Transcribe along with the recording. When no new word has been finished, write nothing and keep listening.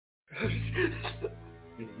We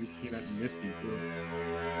cannot miss you, too.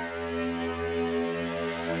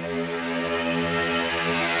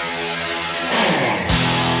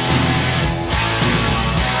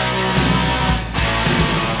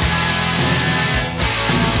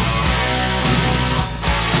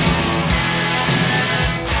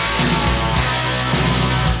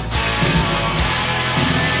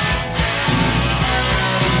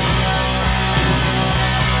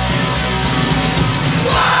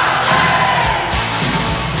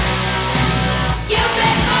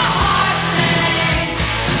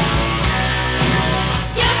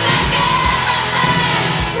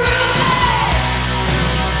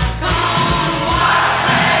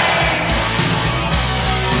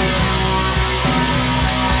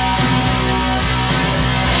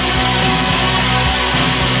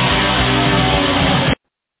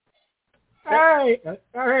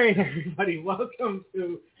 All right, everybody. Welcome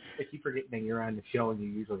to. I keep forgetting that you're on the show and you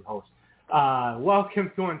usually host.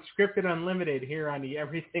 Welcome to Unscripted Unlimited here on the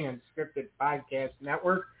Everything Unscripted Podcast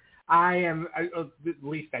Network. I am, at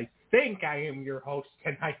least I think I am your host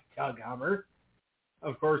tonight, Doug Hummer.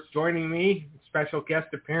 Of course, joining me, special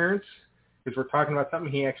guest appearance, because we're talking about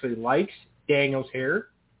something he actually likes, Daniel's here.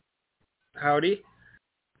 Howdy.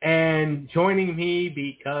 And joining me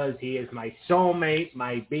because he is my soulmate,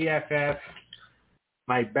 my BFF,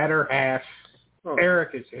 my better half,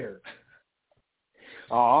 Eric is here.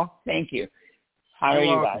 Aw, thank you. How are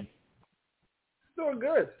you guys? Doing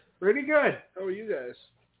good. Pretty good. How are you guys?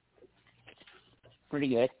 Pretty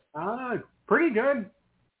good. Pretty good.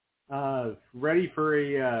 Ready for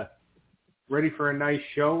a nice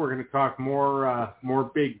show. We're going to talk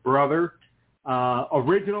more Big Brother.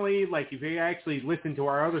 Originally, like if you actually listened to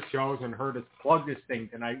our other shows and heard us plug this thing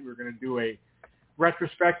tonight, we're going to do a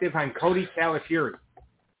retrospective on Cody Calafiore.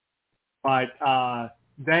 But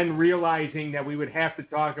then realizing that we would have to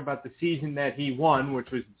talk about the season that he won,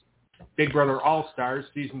 which was Big Brother All-Stars,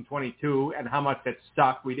 season 22, and how much that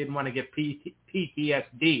sucked. We didn't want to get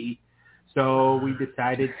PTSD, so we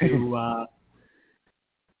decided to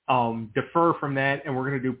defer from that, and we're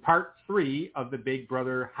going to do part 3 of the Big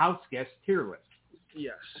Brother house guest tier list.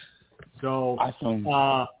 Yes. So awesome.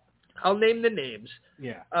 I'll name the names.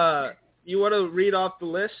 Yeah. You want to read off the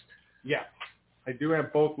list? Yeah. I do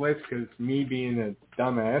have both lists because me being a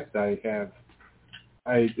dumbass,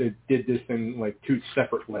 I did this in like 2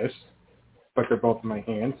 separate lists, but they're both in my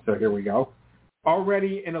hands, so here we go.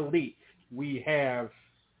 Already in Elite, we have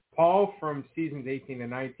Paul from seasons 18 and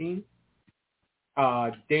 19,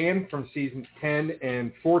 Dan from seasons 10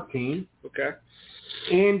 and 14, okay,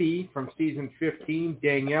 Andy from season 15,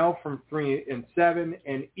 Danielle from 3 and 7,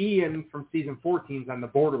 and Ian from season 14 is on the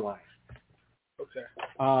borderline. Okay.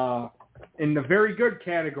 In the very good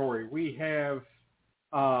category, we have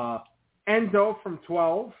Enzo from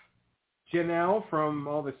 12, Janelle from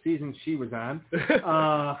all the seasons she was on,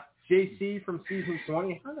 JC from season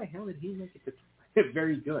 20. How the hell did he make it to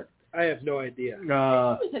very good? I have no idea. He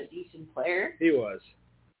was a decent player. He was.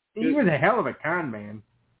 He was a hell of a con man.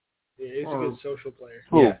 Yeah, he's a good social player.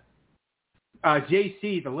 Yeah.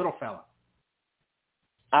 JC, the little fella.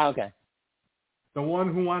 Oh, okay. The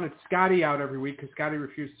one who wanted Scotty out every week because Scotty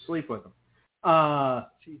refused to sleep with him.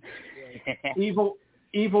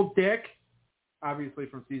 Evil Dick, obviously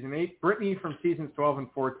from season 8. Brittany from seasons 12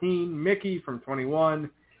 and 14. Mickey from 21.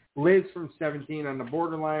 Liz from 17 on the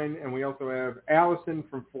borderline. And we also have Allison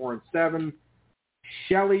from 4 and 7.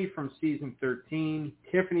 Shelly from season 13.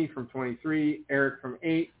 Tiffany from 23. Eric from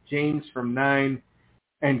 8. James from 9.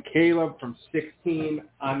 And Caleb from 16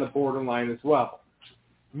 on the borderline as well.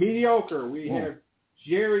 Mediocre, we have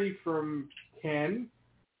Jerry from 10,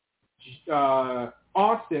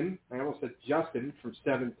 Austin, I almost said Justin, from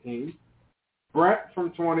 17, Brett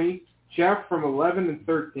from 20, Jeff from 11 and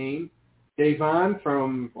 13, Davon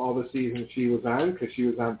from all the seasons she was on, because she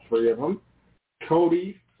was on 3 of them,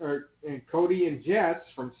 Cody and Jess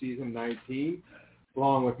from season 19,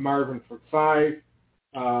 along with Marvin from 5.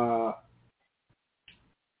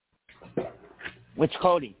 Which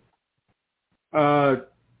Cody?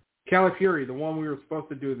 Calafiore, the one we were supposed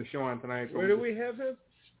to do the show on tonight. Where do we have him?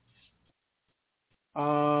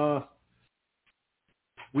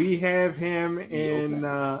 We have him in,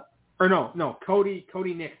 Cody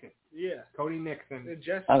Nixon. Yeah. Cody Nixon. And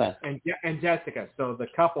Jessica. Okay. And Jessica, so the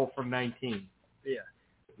couple from 19. Yeah.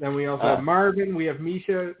 Then we also have Marvin. We have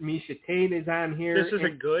Misha. Misha Tate is on here. This is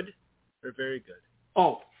a good or very good?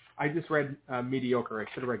 Oh, I just read mediocre. I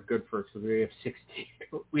should have read good first because we have 6.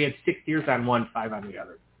 We had 6 tiers on one, 5 on the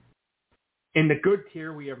other. In the good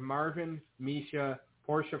tier, we have Marvin, Misha,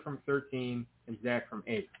 Portia from 13, and Zach from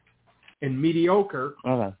 8. In mediocre,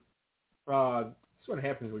 That's what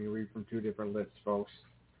happens when you read from two different lists, folks.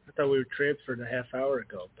 I thought we were transferred a half hour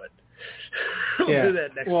ago, but we'll Yeah. do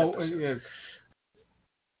that next episode.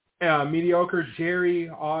 Yeah. Mediocre, Jerry,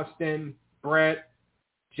 Austin, Brett,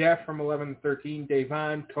 Jeff from 11 to 13,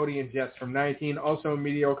 Davon, Cody, and Jess from 19. Also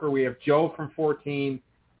mediocre, we have Joe from 14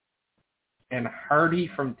 and Hardy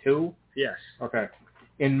from 2. Yes. Okay.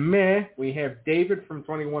 In meh, we have David from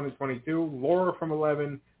 21 and 22, Laura from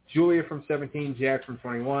 11, Julia from 17, Jack from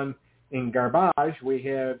 21. In garbage, we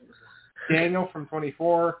have Daniel from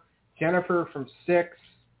 24, Jennifer from 6,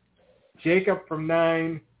 Jacob from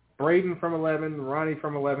 9, Braden from 11, Ronnie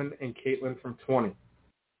from 11, and Caitlin from 20.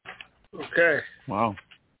 Okay. Wow.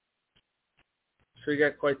 So you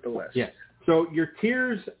got quite the list. Yeah. So your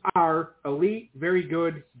tiers are elite, very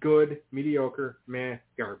good, good, mediocre, meh,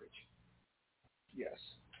 garbage. Yes.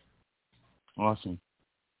 Awesome.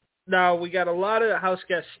 Now, we got a lot of house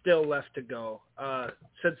guests still left to go.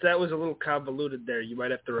 Since that was a little convoluted there, you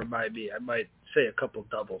might have to remind me. I might say a couple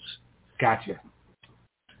doubles. Gotcha.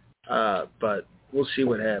 But we'll see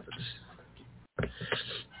what happens.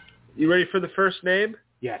 You ready for the first name?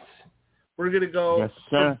 Yes. We're going to go Yes,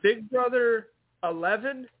 from sir. Big Brother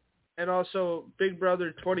 11 and also Big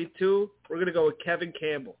Brother 22. We're going to go with Kevin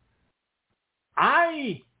Campbell.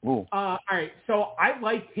 Ooh. All right. So I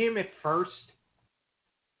liked him at first.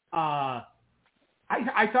 I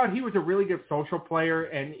thought he was a really good social player,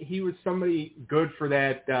 and he was somebody good for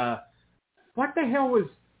that. What the hell was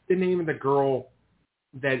the name of the girl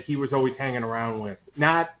that he was always hanging around with?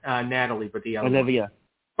 Not Natalie, but the other Olivia.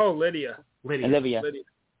 Oh, Lydia. one. Olivia.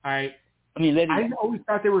 All right. Lydia. I always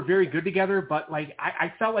thought they were very good together, but like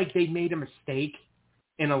I felt like they made a mistake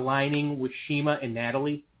in aligning with Shima and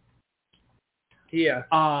Natalie. Yeah.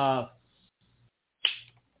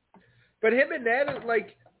 But him and Natalie,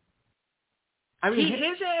 like, I mean,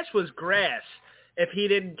 his ass was grass if he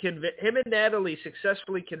didn't convince... Him and Natalie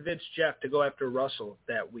successfully convinced Jeff to go after Russell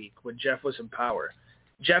that week when Jeff was in power.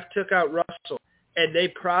 Jeff took out Russell, and they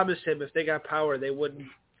promised him if they got power, they wouldn't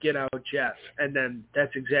get out Jeff. And then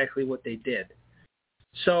that's exactly what they did.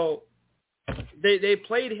 So they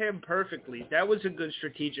played him perfectly. That was a good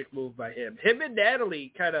strategic move by him. Him and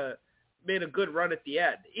Natalie kind of made a good run at the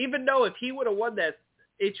end. Even though if he would have won that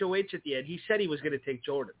HOH at the end, he said he was going to take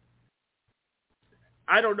Jordan.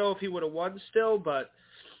 I don't know if he would have won still, but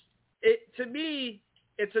to me,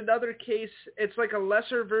 it's another case. It's like a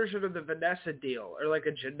lesser version of the Vanessa deal or like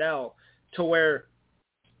a Janelle, to where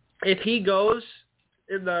if he goes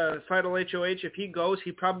in the final HOH, if he goes,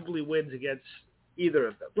 he probably wins against either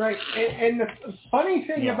of them. right. And the funny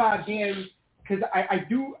thing about him, because I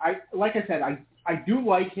do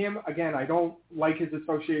like him. Again, I don't like his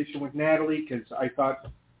association with Natalie because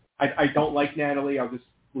I don't like Natalie. I'll just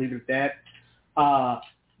leave it at that.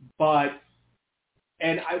 But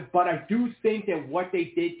I do think that what they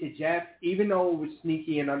did to Jeff, even though it was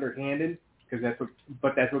sneaky and underhanded, because that's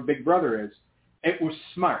what Big Brother is, it was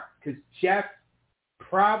smart because Jeff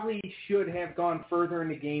probably should have gone further in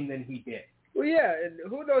the game than he did. Well, yeah, and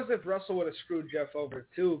who knows if Russell would have screwed Jeff over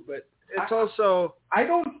too, but it's also... I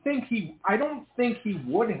don't think he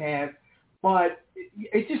would have, but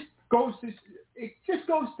it just goes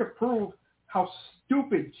to prove how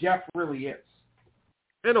stupid Jeff really is.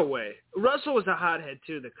 In a way. Russell was a hothead,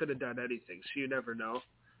 too, that could have done anything, so you never know.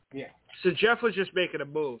 Yeah. So Jeff was just making a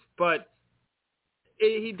move, but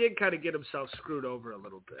he did kind of get himself screwed over a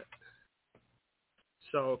little bit.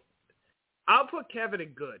 So I'll put Kevin in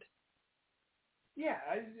good. Yeah.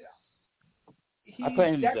 I put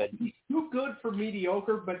him good. He's too good for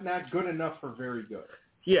mediocre, but not good enough for very good.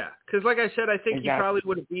 Yeah, because like I said, I think Exactly. he probably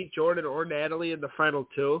would have beat Jordan or Natalie in the final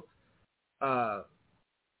two. I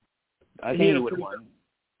think he would have won.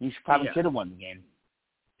 He probably should have won the game.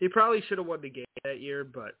 He probably should have won the game that year,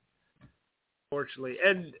 but unfortunately.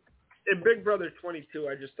 And in Big Brother 22,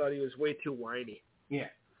 I just thought he was way too whiny. Yeah.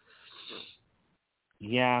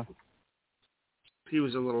 Yeah. He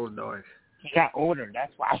was a little annoying. He got older,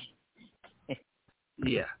 that's why.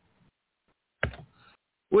 Yeah.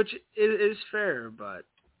 Which is fair, but,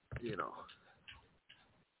 you know.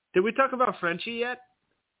 Did we talk about Frenchie yet?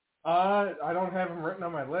 I don't have him written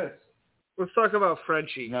on my list. Let's talk about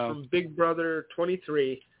Frenchie from Big Brother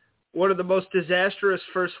 23. One of the most disastrous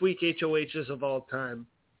first week HOHs of all time.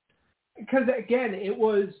 Because, again, it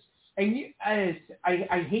was, and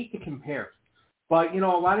I hate to compare, but, you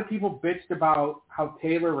know, a lot of people bitched about how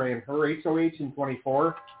Taylor ran her HOH in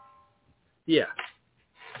 24. Yeah.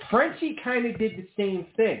 Frenchie kind of did the same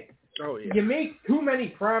thing. Oh, yeah. You make too many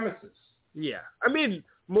promises. Yeah. I mean,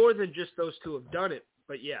 more than just those two have done it,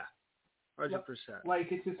 but yeah, 100%. Like,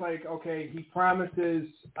 it's just like, okay, he promises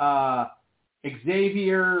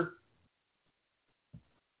Xavier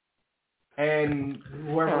And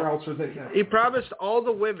whoever else was it? He promised all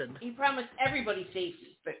the women. He promised everybody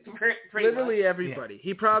safety. Literally everybody. Yeah.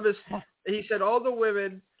 He promised, he said all the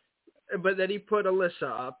women, but then he put Alyssa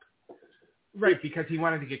up. Right, because he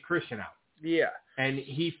wanted to get Christian out. Yeah. And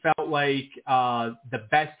he felt like the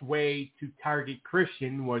best way to target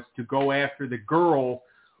Christian was to go after the girl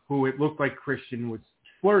who it looked like Christian was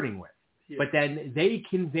flirting with. Yeah. But then they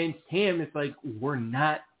convinced him, it's like, we're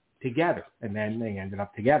not together. And then they ended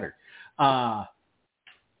up together. But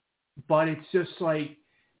it's just like,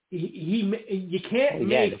 you can't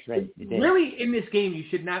make, right. Really in this game, you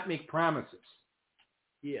should not make promises.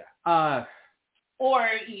 Yeah. Or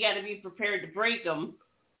you got to be prepared to break them.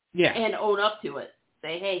 Yeah. And own up to it.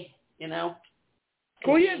 Say, hey, you know.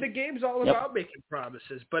 Well, yeah, the game's all about making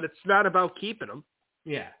promises, but it's not about keeping them.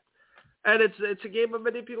 Yeah. And it's a game of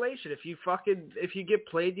manipulation. If you get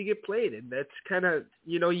played, you get played, and that's kind of,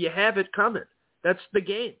 you have it coming. That's the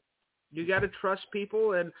game. You got to trust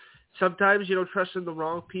people, and sometimes trusting the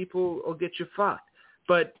wrong people will get you fucked.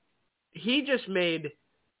 But he made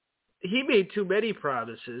too many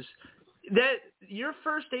promises. That your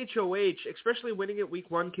first HOH, especially winning at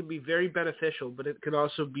week 1, can be very beneficial, but it can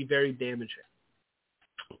also be very damaging.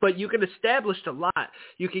 But you can establish a lot.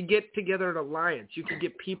 You can get together an alliance. You can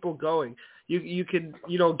get people going. You can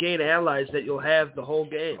gain allies that you'll have the whole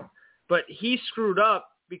game. But he screwed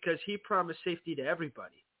up because he promised safety to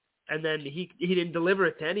everybody, and then he didn't deliver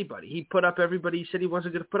it to anybody. He put up everybody he said he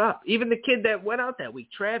wasn't going to put up. Even the kid that went out that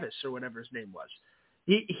week, Travis or whatever his name was,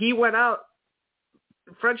 he went out.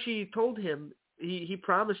 Frenchie told him, he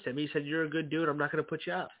promised him, he said, you're a good dude, I'm not going to put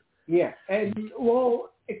you up. Yeah, and,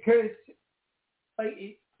 because,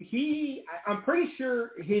 I'm pretty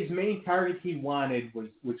sure his main target he wanted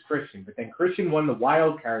was Christian, but then Christian won the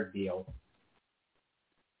wild card deal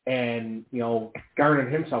and,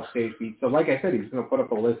 garnered himself safety. So, like I said, he was going to put up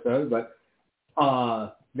Alyssa, but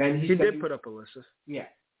then he did put up Alyssa. Yeah.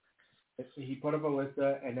 He put up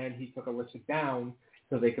Alyssa, and then he took Alyssa down,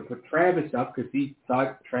 so they could put Travis up because he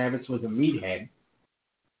thought Travis was a meathead.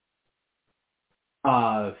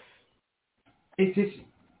 It's just,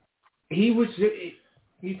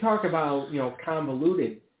 you talk about,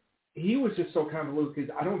 convoluted. He was just so convoluted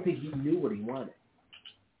because I don't think he knew what he wanted.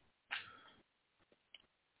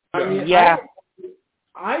 I mean, yeah.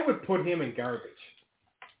 I would put him in garbage.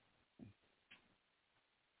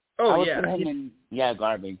 Oh, yeah.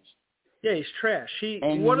 Garbage. Yeah, he's trash.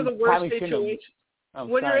 One of the worst HOH.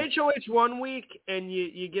 When sorry. you're HOH 1 week and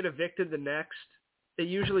you get evicted the next, it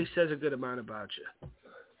usually says a good amount about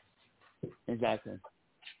you. Exactly.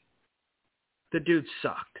 The dude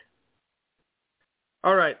sucked.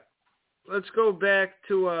 All right. Let's go back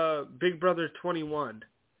to Big Brother 21.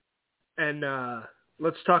 And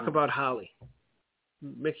let's talk about Holly,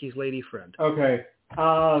 Mickey's lady friend. Okay.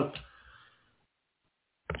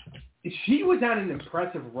 She was on an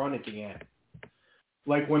impressive run at the end.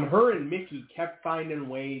 Like when her and Mickey kept finding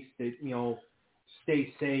ways to,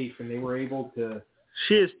 stay safe, and they were able to.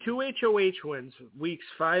 She has 2 HOH wins, weeks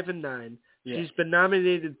 5 and 9. Yeah. She's been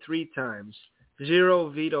nominated 3 times, 0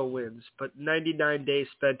 veto wins, but 99 days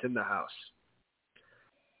spent in the house.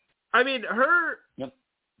 I mean,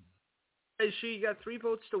 she got 3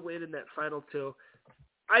 votes to win in that final 2.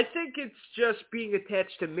 I think it's just being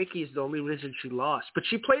attached to Mickey is the only reason she lost, but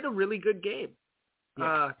she played a really good game.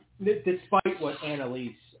 Yeah. Despite what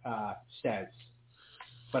Annalise says.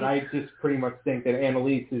 But I just pretty much think that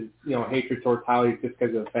Annalise's, hatred towards Holly is just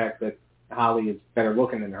because of the fact that Holly is better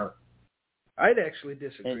looking than her. I'd actually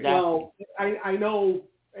disagree. Exactly. Well, I know,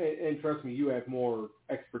 and trust me, you have more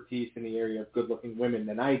expertise in the area of good-looking women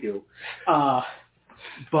than I do.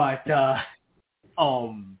 But I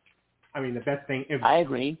mean, the best thing. I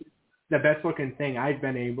agree. The best-looking thing I've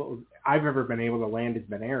ever been able to land has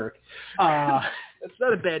been Eric. That's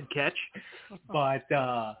not a bad catch. But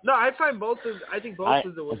no, I think both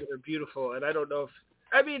of the women are beautiful, and I don't know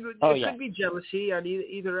if it could be jealousy on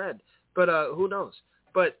either end, but who knows?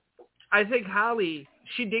 But I think Holly,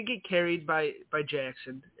 she did get carried by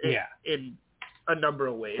Jackson in a number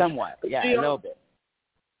of ways. Somewhat, yeah, a little bit.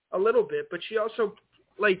 A little bit, but she also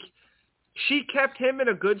she kept him in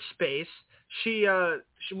a good space. She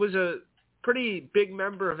was a pretty big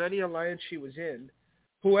member of any alliance she was in.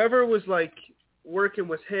 Whoever was working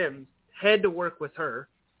with him had to work with her.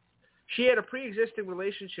 She had a pre-existing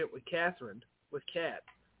relationship with Kat.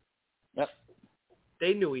 Yep.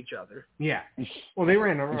 They knew each other. Yeah. Well, they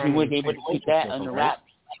ran around. She was able to keep that under wraps.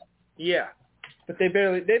 Yeah. But they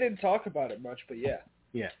didn't talk about it much, but yeah.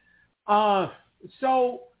 Yeah.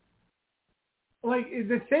 So,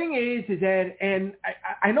 the thing is that, and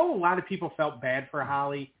I know a lot of people felt bad for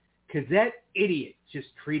Holly because that idiot just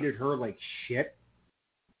treated her like shit.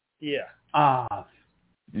 Yeah.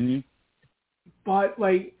 But,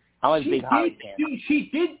 like, I was a big Holly fan. She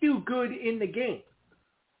did do good in the game,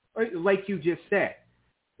 like you just said.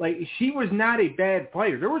 Like, she was not a bad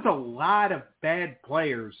player. There was a lot of bad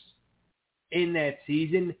players in that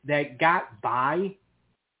season that got by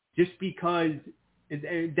just because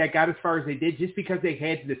that got as far as they did, just because they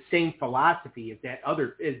had the same philosophy as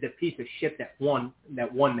the piece of shit that won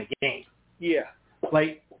the game. Yeah.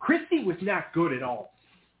 Like, Christie was not good at all.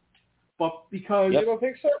 But because... You don't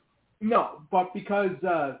think so? No, but because...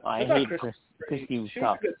 I hate Christie was tough. She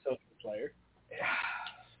was a good social player.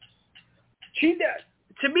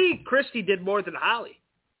 To me, Christie did more than Holly.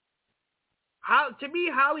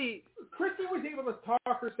 Holly... Christie was able to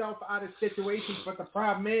talk herself out of situations, but the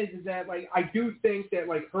problem is that, like, I do think that,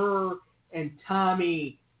 like, her and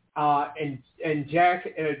Tommy and Jack,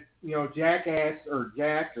 Jackass or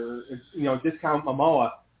Jack or, Discount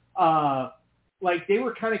Momoa, like, they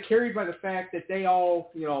were kind of carried by the fact that they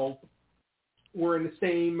all, were in the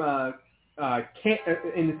same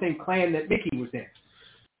clan that Mickey was in.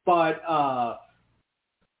 But,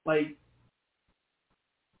 like,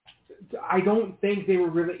 I don't think they were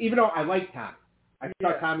really, even though I like Tommy. I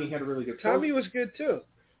thought Tommy had a really good coach. Tommy was good too.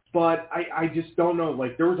 But I just don't know.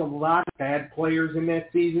 Like, there was a lot of bad players in that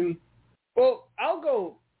season. Well,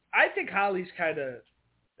 I think Holly's kind of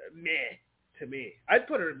meh to me. I'd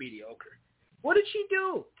put her in mediocre. What did she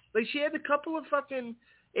do? Like, she had a couple of fucking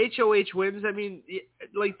HOH wins. I mean,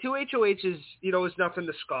 like, 2 HOHs, is nothing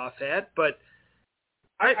to scoff at. But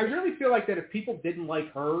I really feel like that if people didn't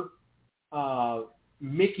like her,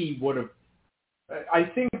 Mickey would have. I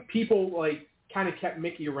think people like kind of kept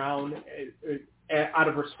Mickey around out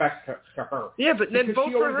of respect to her. Yeah, but then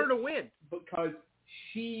vote for her to win because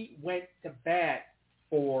she went to bat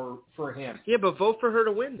for him. Yeah, but vote for her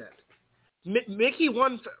to win then. Mickey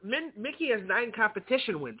won. Mickey has 9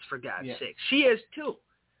 competition wins, for God's sake. She has 2.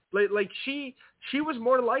 Like she was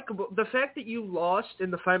more likable. The fact that you lost in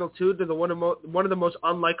the final 2 to one of the most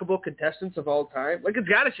unlikable contestants of all time, like, it's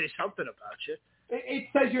got to say something about you. It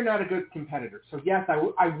says you're not a good competitor. So, yes,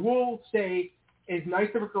 I will say, as nice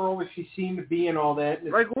of a girl as she seemed to be and all that.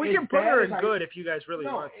 Like, we can put her in good if you guys really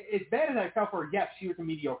want. As bad as I felt for her, yes, she was a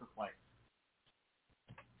mediocre player.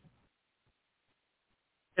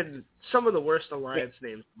 And some of the worst alliance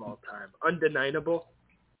names of all time. Undeniable.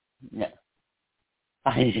 Yeah.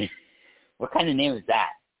 What kind of name is that?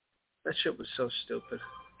 That shit was so stupid.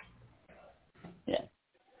 Yeah.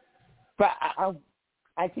 But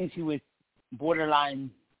I think she was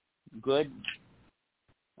borderline good,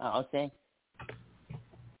 I'll say.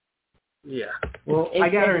 Yeah. Well, I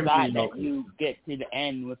got her that you get to the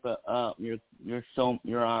end with not your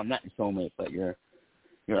soulmate, but your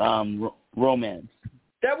romance.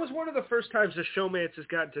 That was one of the first times the showmance has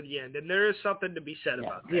gotten to the end, and there is something to be said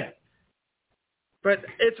about that. Yeah. But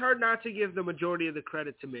it's hard not to give the majority of the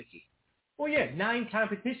credit to Mickey. Well, yeah, 9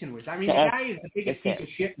 competition wins. I mean, the guy is the biggest piece of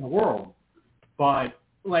shit in the world, but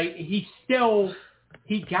like he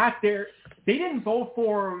got there. They didn't vote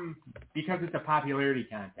for him because it's a popularity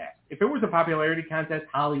contest. If it was a popularity contest,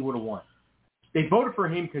 Holly would have won. They voted for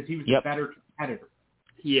him because he was a better competitor.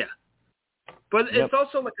 Yeah. But it's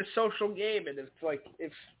also like a social game, and it's like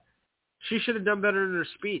if she should have done better in her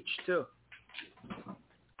speech too.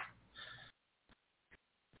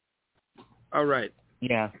 All right.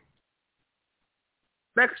 Yeah.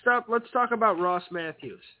 Next up, let's talk about Ross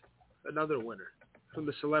Matthews, another winner from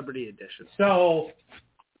the Celebrity Edition. So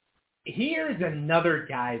here's another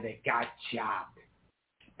guy that got jobbed.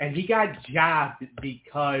 And he got jobbed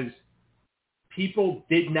because people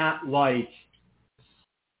did not like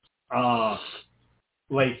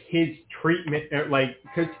his treatment,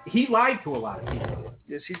 because he lied to a lot of people.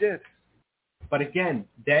 Yes, he did. But again,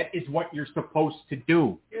 that is what you're supposed to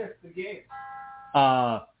do. Yeah, it's the game.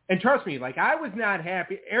 And trust me, like, I was not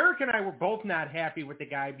happy. Eric and I were both not happy with the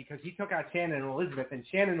guy because he took out Shannon and Elizabeth, and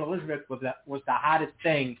Shannon and Elizabeth was the hottest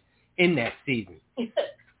thing in that season.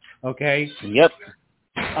 Okay? Yep.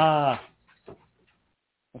 I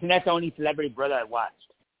think that's the only celebrity brother I watched.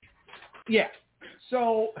 Yeah.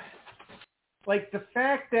 So, like, the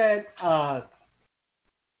fact that,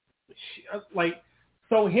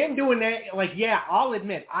 so him doing that, like, yeah, I'll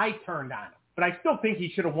admit, I turned on him. But I still think he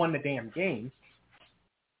should have won the damn games.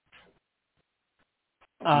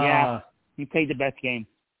 Yeah, he played the best game.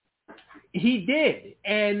 He did.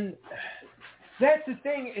 And that's the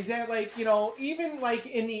thing, is that, like, even, like,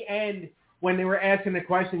 in the end, when they were asking the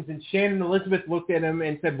questions, and Shannon and Elizabeth looked at him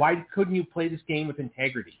and said, why couldn't you play this game with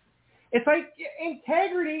integrity? It's like,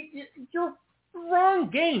 integrity, you're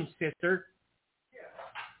wrong game, sister.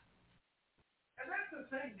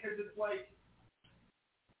 thing because it's like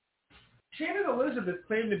Shannon Elizabeth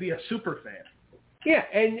claimed to be a super fan. Yeah,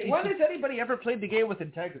 and when has anybody ever played the game with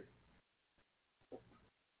integrity?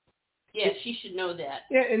 Yeah, she should know that.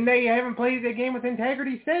 Yeah, and they haven't played the game with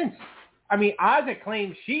integrity since. I mean, Ozzy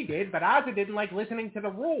claims she did, but Ozzy didn't like listening to the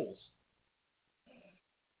rules.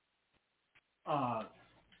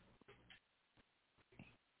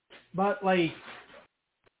 But, like,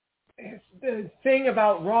 the thing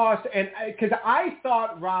about Ross, and because I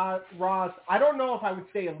thought Ross, I don't know if I would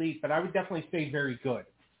say elite, but I would definitely say very good.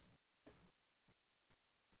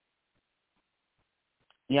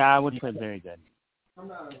 Yeah, I would say very good. I'm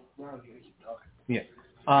not going to keep talking. Yeah.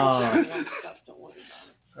 All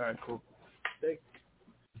right, cool.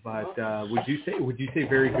 But would you say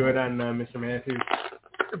very good on Mr. Matthews?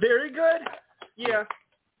 Very good? Yeah.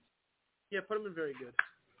 Yeah, put him in very good.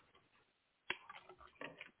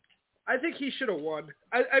 I think he should have won.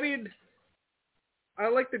 I mean, I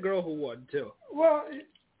like the girl who won, too. Well,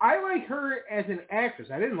 I like her as an actress.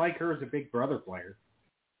 I didn't like her as a Big Brother player.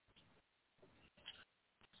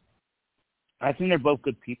 I think they're both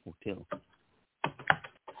good people, too.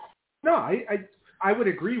 No, I would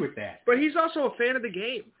agree with that. But he's also a fan of the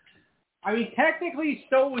game. I mean, technically,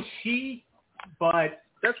 so was she, but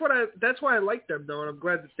that's why I like them, though, and I'm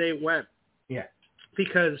glad that they went. Yeah.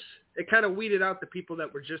 Because it kind of weeded out the people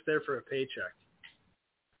that were just there for a paycheck.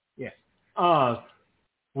 Yeah.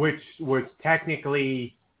 Which was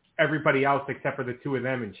technically everybody else except for the two of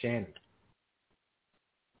them and Shannon.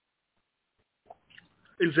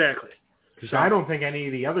 Exactly. Because I don't think any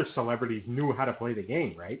of the other celebrities knew how to play the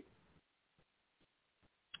game, right?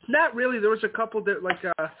 Not really. There was a couple that, like,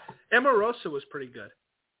 Omarosa was pretty good.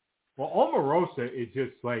 Well, Omarosa is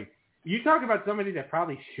just like, you talk about somebody that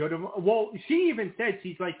probably should have, well, she even said,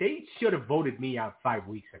 she's like, they should have voted me out 5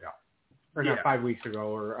 weeks ago. Or not 5 weeks ago.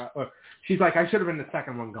 Or she's like, I should have been the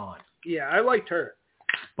second one gone. Yeah, I liked her.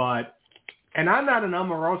 But, and I'm not an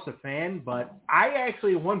Omarosa fan, but I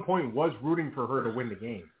actually at one point was rooting for her to win the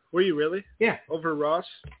game. Were you really? Yeah. Over Ross?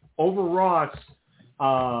 Over Ross.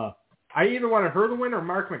 I either wanted her to win or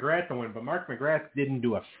Mark McGrath to win, but Mark McGrath didn't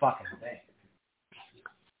do a fucking thing.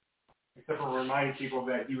 Except for reminding people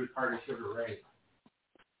that he was part of Sugar Ray.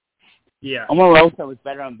 Yeah. Omarosa was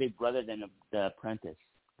better on Big Brother than The Apprentice.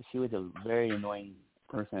 She was a very annoying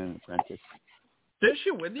person in The Apprentice. Did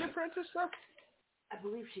she win The Apprentice, though? I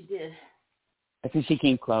believe she did. I think she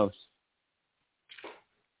came close.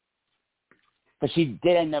 But she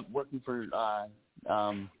did end up working for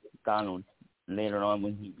Donald later on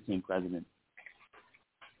when he became president.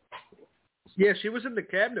 Yeah, she was in the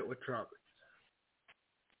cabinet with Trump.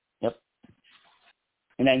 Yep.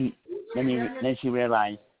 And then she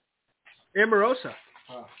realized. Omarosa.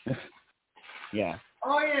 Oh. Yeah.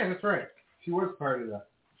 Oh, yeah, that's right. She was part of that.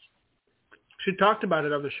 She talked about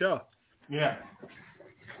it on the show. Yeah.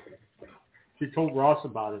 She told Ross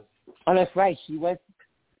about it. Oh, that's right. She was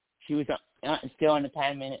still on the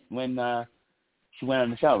time minute when she went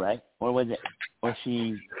on the show, right? Or was it? Or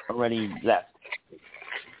she already left?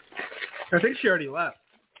 I think she already left.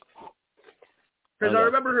 Because I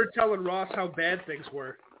remember her telling Ross how bad things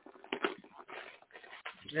were.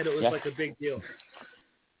 And it was like a big deal.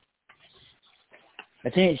 I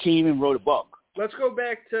think she even wrote a book. Let's go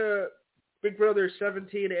back to Big Brother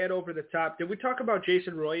 17 and Over the Top. Did we talk about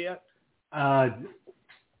Jason Roy yet? I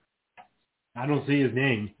don't see his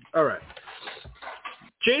name. All right.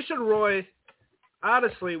 Jason Roy,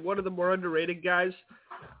 honestly, one of the more underrated guys.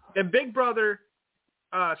 In Big Brother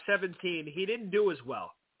 17, he didn't do as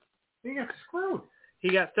well. He got screwed. He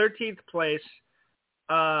got 13th place.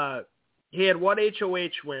 He had one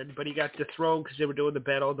HOH win, but he got dethroned because they were doing the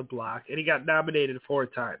Battle of the Block, and he got nominated 4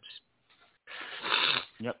 times.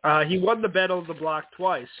 Yep. He won the Battle of the Block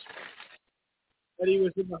twice, but he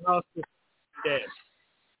was in the house for 3 days.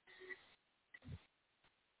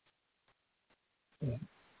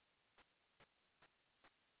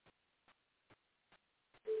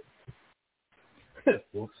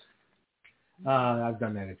 Whoops. I've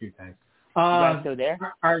done that a few times. You guys still there?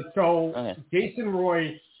 All right, so Okay. Jason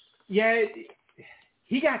Roy, yeah,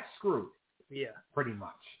 he got screwed. Yeah. Pretty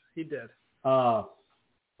much. He did.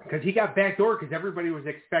 Because he got backdoor because everybody was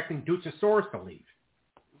expecting Duchasaurus to leave.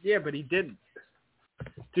 Yeah, but he didn't.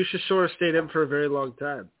 Duchasaurus stayed in for a very long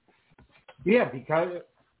time. Yeah,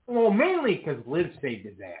 mainly because Liv stayed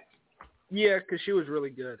his ass. Yeah, because she was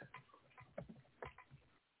really good.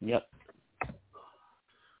 Yep.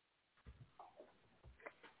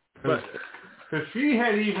 Because she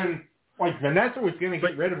had even, like, Vanessa was going to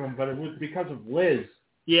get rid of him, but it was because of Liz.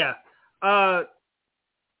 Yeah. I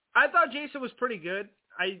thought Jason was pretty good.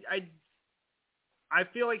 I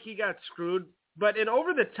feel like he got screwed But in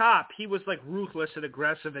Over the Top, he was like ruthless and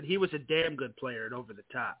aggressive, and he was a damn good player in Over the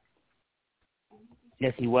Top.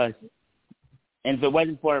 Yes, he was. And if it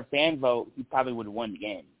wasn't for a fan vote, he probably would have won the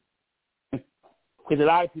game. Because a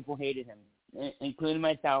lot of people hated him, including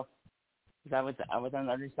myself. Because I was on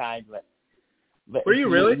the other side, but Were you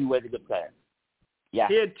really? He was a good player. Yeah.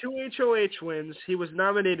 He had 2 HOH wins. He was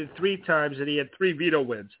nominated 3 times, and he had 3 veto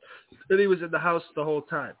wins. And he was in the House the whole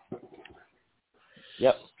time.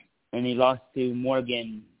 Yep. And he lost to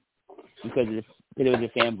Morgan because it was a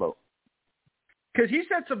fan vote. Because he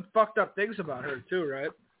said some fucked up things about her, too,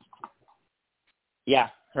 right? Yeah,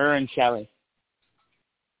 her and Shelley.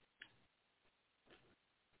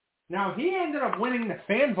 Now, he ended up winning the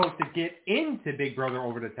fan vote to get into Big Brother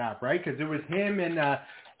Over the Top, right? Because it was him and the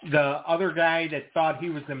other guy that thought he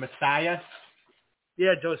was the Messiah.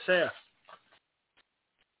 Yeah, Dosea.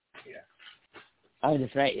 Yeah. Oh,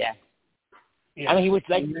 that's right, yeah. Yeah. I mean, he was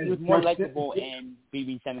more likable in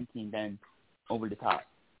BB17 than Over the Top.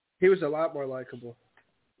 He was a lot more likable.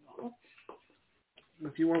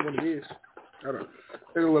 If you want one of these, I don't know.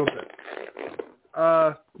 There's a little bit.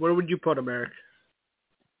 Where would you put him, Eric?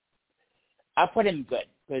 I put him good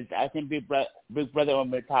because I think Big Brother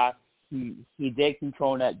Over the Top, he did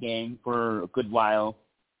control that game for a good while,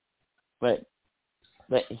 but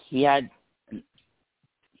he had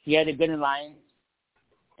a good alliance,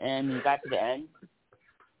 and he got to the end.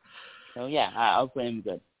 So yeah, I'll put him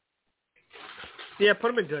good. Yeah,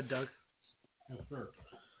 put him in good, Doug. Yes, sir.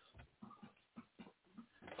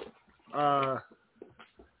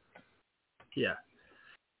 Yeah.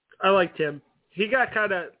 I liked him. He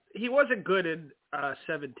wasn't good in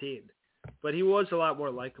 17, but he was a lot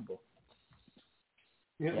more likable.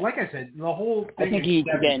 Yeah, like I said, the whole thing. I think he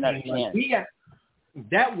could get another chance.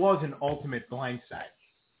 That was an ultimate blindside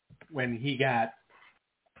when he got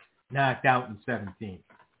knocked out in 17.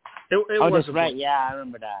 It was that's right. Yeah, I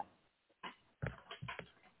remember that.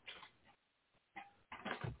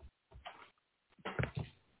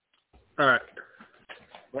 All right.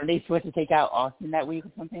 Were they supposed to take out Austin that week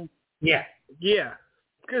or something? Yeah. Yeah.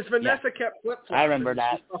 Because Vanessa kept flip-flopping. I remember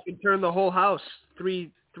that. She fucking turned the whole house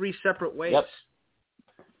three separate ways. Yep.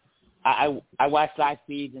 I watched live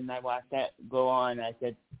feeds and I watched that go on. And I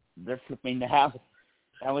said, they're flipping the house.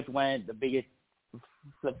 That was one of the biggest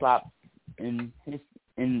flip-flops in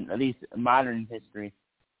at least modern history.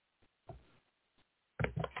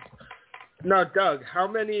 Now, Doug, how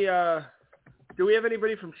many, do we have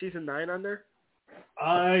anybody from season 9 on there?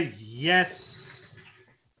 Yes.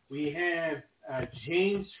 We have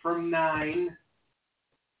James from 9.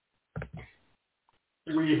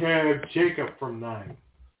 We have Jacob from 9.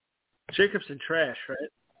 Jacob's in trash, right?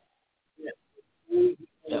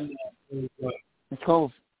 Yep. Let's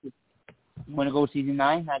go. You want to go season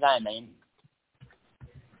 9? I got it, man.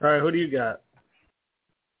 All right, who do you got?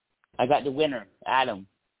 I got the winner, Adam.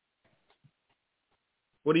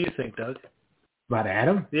 What do you think, Doug? About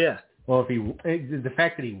Adam? Yeah. Well, the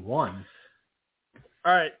fact that he won.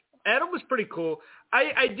 All right. Adam was pretty cool.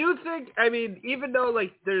 I do think, I mean, even though,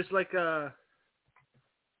 like, there's, like, a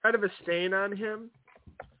kind of a stain on him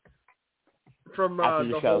from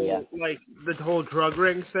the show, whole, yeah. like, the whole drug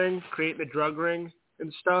ring thing, creating a drug ring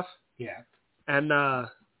and stuff. Yeah. And,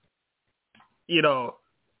 you know,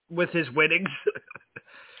 with his winnings.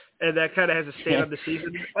 And that kind of has a stain on the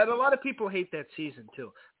season. And a lot of people hate that season,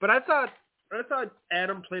 too. But I thought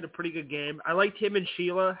Adam played a pretty good game. I liked him and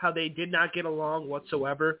Sheila, how they did not get along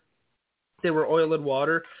whatsoever. They were oil and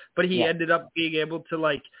water. But he ended up being able to,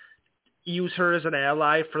 like, use her as an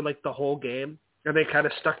ally for, like, the whole game. And they kind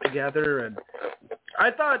of stuck together. And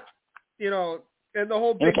I thought, you know, and the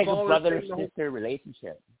whole big it was like a brother-sister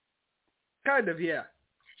relationship. Kind of, yeah.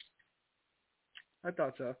 I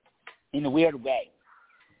thought so. In a weird way.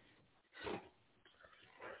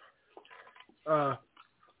 I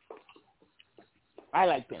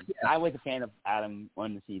liked him. Yeah. I was a fan of Adam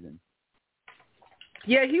on the season.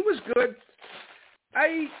 Yeah, he was good.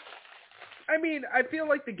 I mean, I feel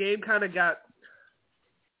like the game kind of got,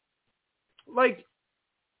 like,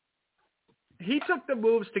 he took the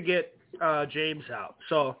moves to get James out.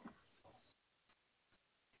 So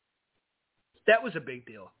that was a big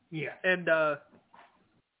deal. Yeah. And well,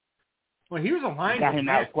 he was aligned got with him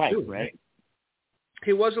Matt out twice, too, right?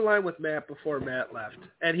 He was aligned with Matt before Matt left.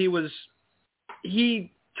 And he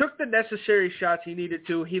took the necessary shots he needed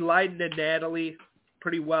to. He lied to Natalie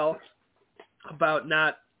pretty well about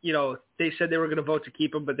not, you know, they said they were going to vote to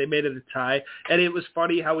keep him, but they made it a tie. And it was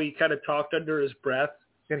funny how he kind of talked under his breath.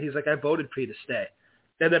 And he's like, I voted for you to stay.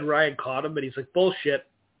 And then Ryan caught him, and he's like, bullshit.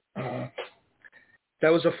 That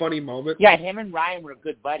was a funny moment. Yeah, him and Ryan were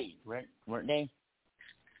good buddies, weren't they?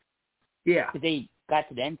 Yeah. Because they got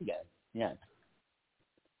to the end together. Yeah.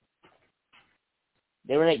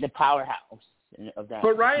 They were like the powerhouse of that.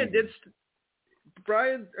 But Ryan did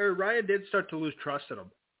start to lose trust in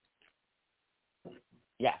him.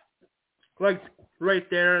 Yeah. Like right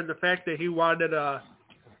there, and the fact that he wanted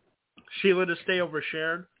Sheila to stay over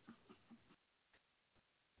Sharon.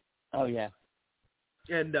 Oh yeah.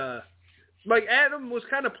 And like Adam was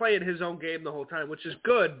kind of playing his own game the whole time, which is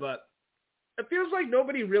good, but it feels like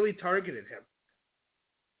nobody really targeted him.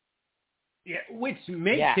 Yeah, which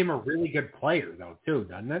makes him a really good player, though, too,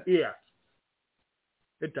 doesn't it? Yeah,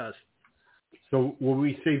 it does. So will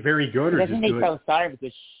we say very good or just good? I think they felt sorry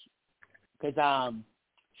because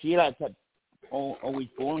Sheila kept always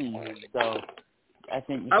bullying him, so I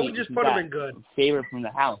think I would just put him in good. Favor from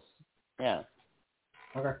the house. Yeah.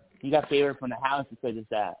 Okay. He got favor from the house because of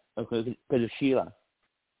that, because of Sheila.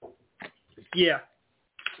 Yeah.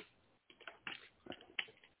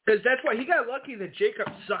 Because that's why he got lucky that Jacob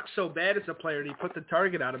sucked so bad as a player and he put the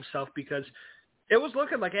target on himself, because it was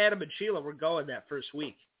looking like Adam and Sheila were going that first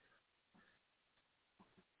week.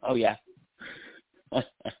 Oh, yeah.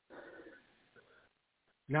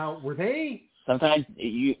 Now, were they... Sometimes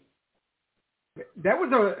you... That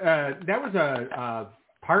was a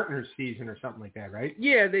partners season or something like that, right?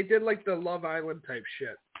 Yeah, they did like the Love Island type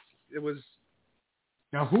shit. It was...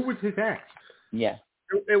 Now, who was his ex? Yeah.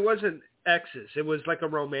 It wasn't exes. It was like a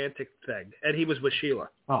romantic thing. And he was with Sheila.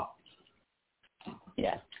 Oh.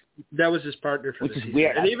 Yeah. That was his partner for the season.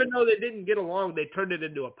 Weird. And even though they didn't get along, they turned it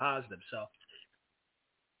into a positive, so...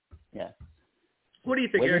 Yeah. What do you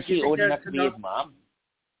think, Wasn't Eric? she old enough to be his mom?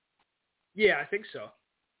 Yeah, I think so.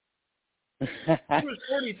 He was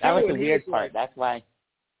 42. That was the weird part. That's why.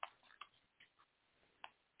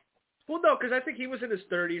 Well, no, because I think he was in his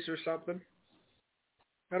 30s or something.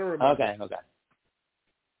 I don't remember. Okay.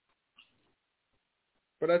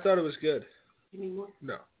 But I thought it was good. You need more?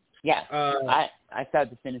 No. Yeah. I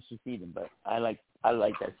started to finish the season, but I like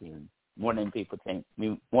that season more than people think. I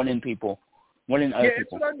mean, more than other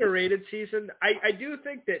people. It's an underrated season. I do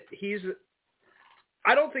think that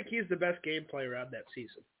I don't think he's the best game player on that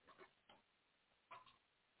season.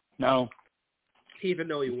 No. Even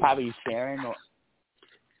though he was. Probably Sharon.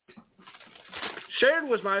 Sharon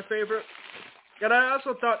was my favorite. And I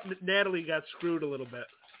also thought Natalie got screwed a little bit.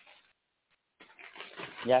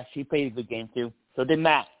 Yeah, she played a good game too. So did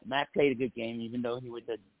Matt. Matt played a good game, even though he was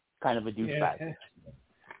kind of a douchebag.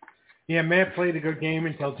 Yeah, Matt played a good game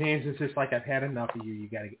until James was just like, I've had enough of you. You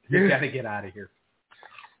gotta get out of here.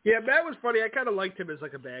 Yeah, Matt was funny. I kind of liked him as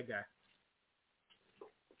like a bad guy.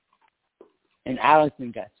 And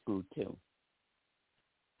Allison got screwed too.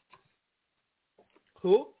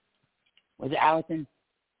 Who? Was it Allison?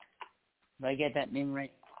 Did I get that name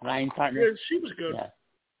right? Ryan's partner? Yeah, she was good. Yeah.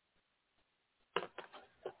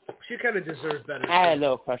 She kind of deserved better. I had a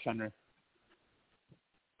little crush on her.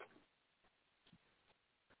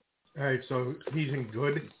 All right, so he's in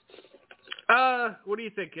good? What do you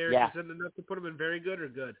think, Eric? Yeah. Is it enough to put him in very good or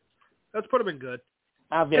good? Let's put him in good.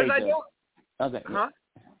 Very good. Okay. Huh?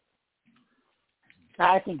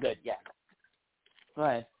 I think good, yeah. Go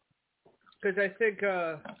ahead. Because I think,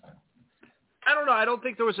 I don't know. I don't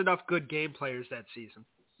think there was enough good game players that season.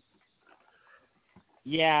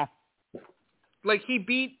 Yeah. Like, he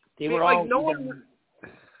beat... They were like, all... no one...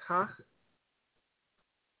 Huh?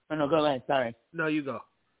 Oh, no, go ahead. Sorry. No, you go.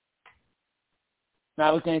 No,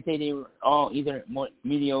 I was going to say they were all either more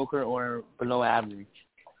mediocre or below average.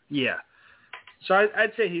 Yeah. So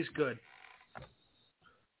I'd say he's good.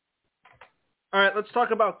 All right, let's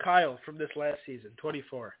talk about Kyle from this last season,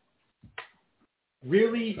 24.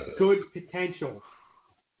 Really good potential.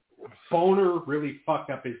 Boner really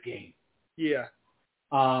fucked up his game. Yeah.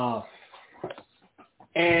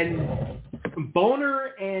 And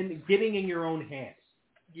Boner and getting in your own hands.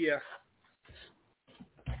 Yeah.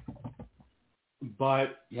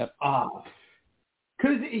 But yep.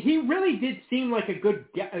 Because he really did seem like a good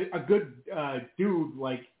dude,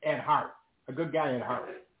 like at heart, a good guy at heart.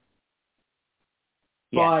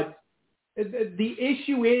 Yeah. But the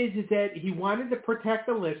issue is that he wanted to protect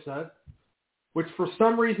Alyssa, which for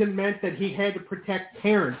some reason meant that he had to protect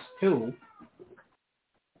Terrence too.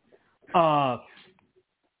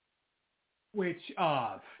 Which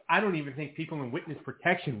I don't even think people in witness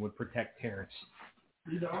protection would protect Terrence.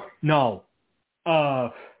 No.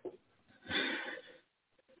 I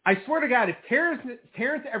swear to God, if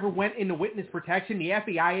Terrence ever went into witness protection, the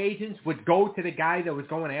FBI agents would go to the guy that was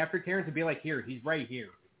going after Terrence and be like, here, he's right here.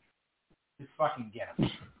 Just fucking get him.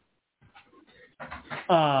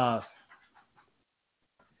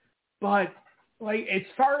 But, like, as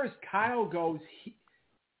far as Kyle goes,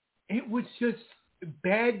 it was just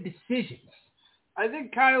bad decisions. I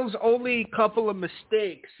think Kyle's only couple of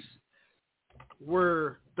mistakes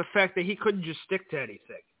were the fact that he couldn't just stick to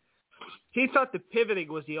anything. He thought the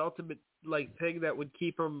pivoting was the ultimate thing that would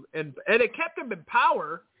keep him, and it kept him in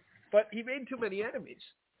power, but he made too many enemies.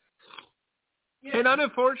 Yeah. And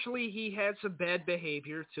unfortunately, he had some bad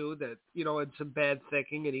behavior too, that and some bad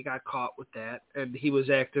thinking, and he got caught with that, and he was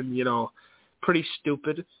acting pretty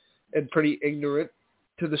stupid and pretty ignorant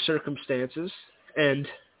to the circumstances, and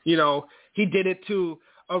he did it to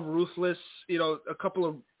a ruthless, a couple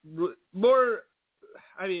of ruthless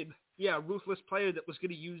player that was going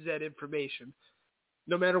to use that information,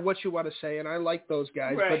 no matter what you want to say. And I like those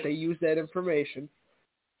guys, right. But they used that information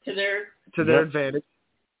to their advantage,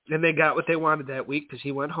 and they got what they wanted that week because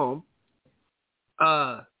he went home.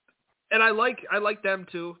 And I like them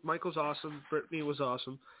too. Michael's awesome. Brittany was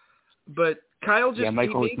awesome, but Kyle just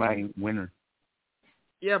Michael was my winner.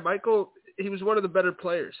 Yeah, Michael, he was one of the better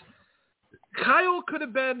players. Kyle could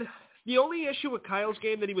have been. The only issue with Kyle's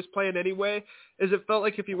game that he was playing anyway is it felt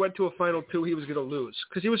like if he went to a Final Two, he was going to lose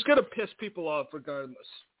because he was going to piss people off regardless.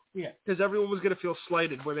 Yeah. Because everyone was going to feel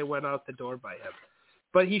slighted when they went out the door by him.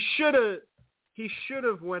 But he should have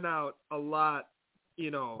went out a lot,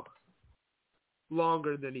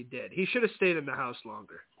 longer than he did. He should have stayed in the house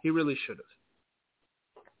longer. He really should have.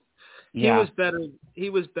 Yeah. He was better than, He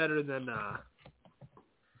was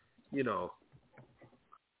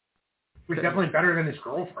definitely better than his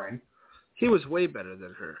girlfriend. He was way better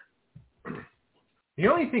than her. The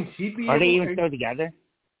only thing she'd be Are they even still together?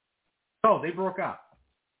 Oh, they broke up.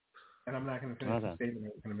 And I'm not going to finish the statement I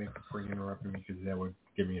was going to make before you interrupted me because that would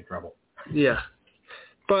get me in trouble. Yeah.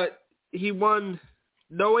 But he won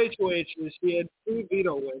no HOHs. He had 2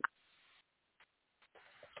 veto wins.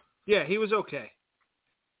 Yeah, he was okay.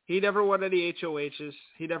 He never won any HOHs.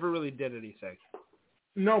 He never really did anything.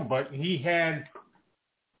 No, but he had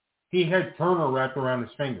Turner wrapped around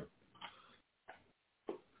his finger.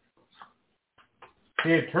 He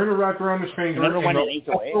had Turner wrapped around his finger, and the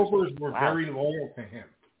leftovers were very loyal to him.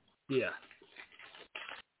 Yeah.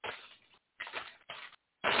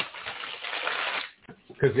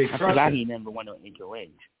 Because they trusted. I forgot he never won an HOH.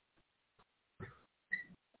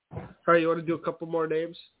 All right, you want to do a couple more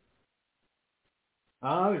names?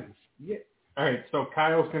 Yeah. All right, so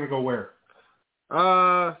Kyle's going to go where?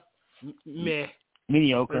 Meh.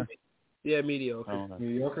 Mediocre. Yeah, mediocre. Oh,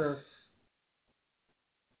 mediocre.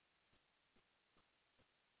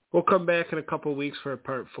 We'll come back in a couple of weeks for a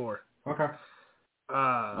part 4. Okay.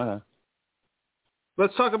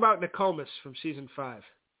 Let's talk about Nokomis from season 5.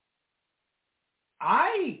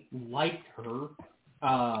 I liked her.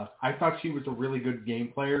 I thought she was a really good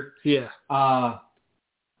game player. Yeah. I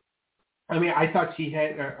thought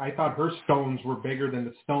her stones were bigger than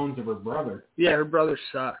the stones of her brother. Yeah, her brother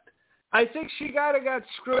sucked. I think she kind of got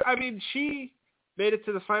screwed. I mean, she made it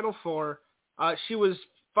to the Final 4. She was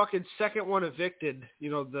fucking second one evicted,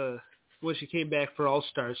 when she came back for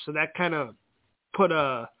All-Stars. So that kind of put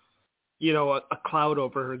a cloud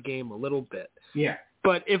over her game a little bit. Yeah.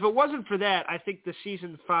 But if it wasn't for that, I think the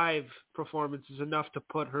season 5 performance is enough to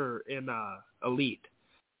put her in elite.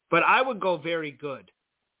 But I would go very good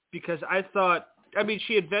because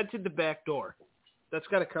she invented the back door. That's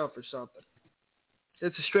got to count for something.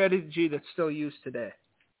 It's a strategy that's still used today.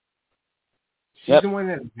 She's the one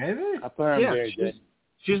that invented it? I put her very good.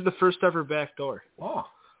 She's the first ever back door. Oh.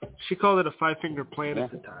 She called it a 5-finger plan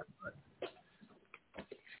at the time. But.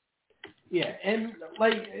 Yeah, and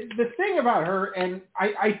the thing about her, and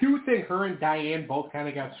I do think her and Diane both kind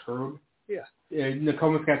of got screwed. Yeah.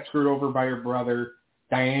 Nokomis got screwed over by her brother.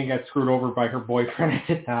 Diane got screwed over by her boyfriend at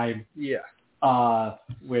the time. Yeah.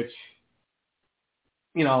 Which,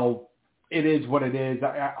 it is what it is.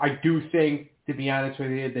 I do think, to be honest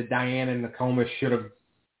with you, that Diane and Nokomis should have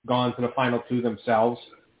gone to the Final 2 themselves.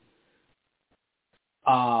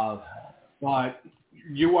 But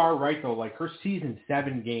you are right, though. Her season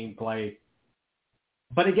 7 gameplay.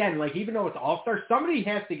 But again, even though it's All-Star, somebody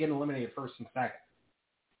has to get eliminated first and second.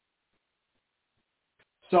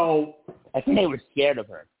 So I think they were scared of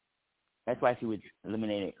her. That's why she was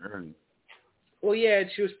eliminated early. Well, yeah,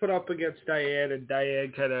 and she was put up against Diane, and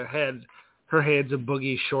Diane kind of had her hands in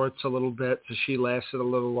Boogie's shorts a little bit, so she lasted a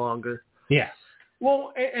little longer. Yeah.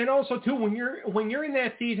 Well, and also too, when you're in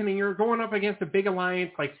that season and you're going up against a big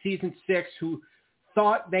alliance like season 6, who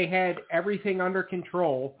thought they had everything under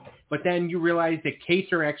control, but then you realize that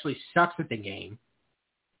Kaser actually sucks at the game.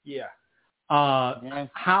 Yeah.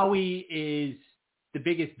 Howie is the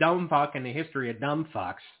biggest dumb fuck in the history of dumb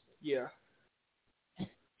fucks. Yeah.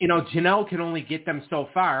 Janelle can only get them so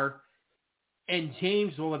far, and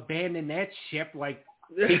James will abandon that ship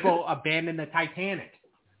people abandon the Titanic.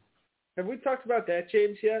 Have we talked about that,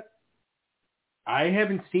 James, yet? I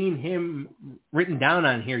haven't seen him written down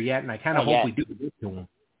on here yet, and I kind of hope we do get to him.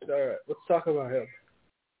 All right, let's talk about him.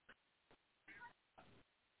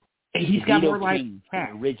 He's got more like the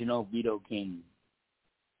original Veto King.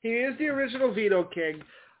 He is the original Veto King.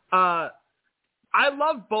 I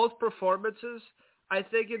love both performances. I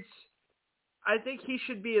think he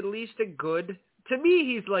should be at least a good. To me,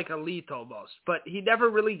 he's like elite almost, but he never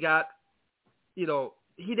really got, he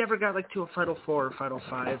never got like to a Final Four or Final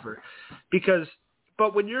Five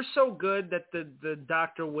but when you're so good that the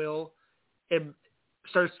Dr. Will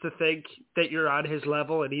starts to think that you're on his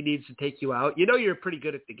level and he needs to take you out, you're pretty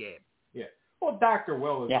good at the game. Yeah. Well, Dr.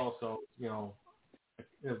 Will is also,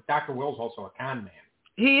 Dr. Will's also a con man.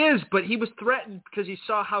 He is, but he was threatened because he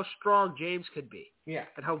saw how strong James could be. Yeah.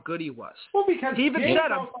 And how good he was. Well, because he even James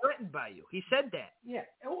said, I'm threatened by you. He said that. Yeah.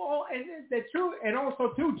 Well, and that's true. And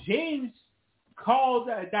also, too, James called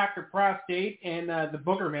Dr. Prostate and the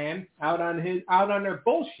Booger Man out on their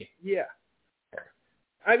bullshit. Yeah.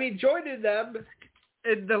 I mean, joining them,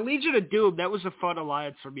 and the Legion of Doom, that was a fun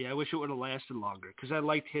alliance for me. I wish it would have lasted longer because I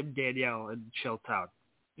liked him, Danielle, and Chilltown.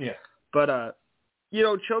 Yeah. But,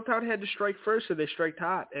 Chilltown had to strike first, and they striked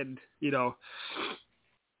hot. And,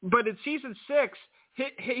 but in season 6,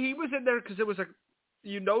 he was in there because it was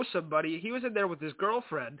somebody. He was in there with his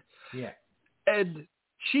girlfriend. Yeah. And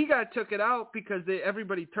she got taken out because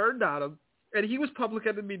everybody turned on him. And he was public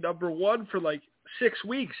enemy number 1 for like 6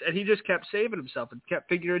 weeks. And he just kept saving himself and kept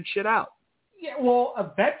figuring shit out. Yeah, well,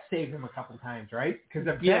 Yvette saved him a couple times, right? Because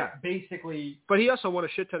Yvette basically... But he also won a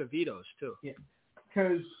shit ton of vetoes, too. Yeah.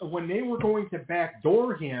 Because when they were going to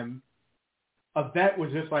backdoor him, Yvette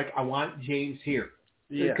was just like, I want James here.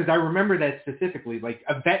 Yeah. Because I remember that specifically. Like,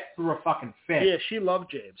 Yvette threw a fucking fit. Yeah, she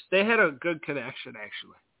loved James. They had a good connection,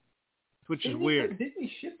 actually. Which is weird. Didn't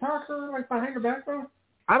he shit-talk her, like, behind her back, though?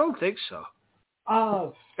 I don't think so.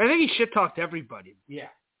 I think he shit-talked everybody. Yeah.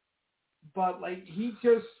 But, like, he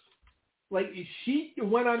just... Like, she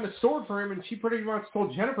went on the sword for him, and she pretty much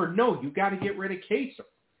told Jennifer, no, you got to get rid of Kaser.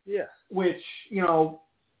 Yeah. Which,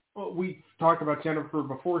 we talked about Jennifer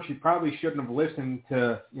before. She probably shouldn't have listened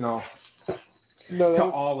to, all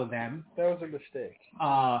of them. That was a mistake.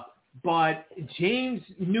 But James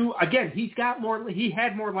knew, again, he had more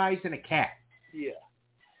lives than a cat. Yeah.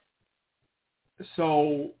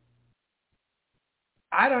 So,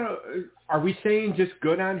 I don't know. Are we saying just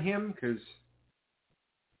good on him? Because...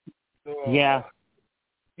 Yeah.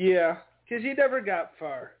 Yeah, because he never got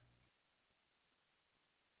far.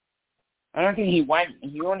 I don't think he won.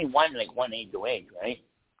 He only won like one HOH, right?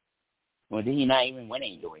 Or did he not even win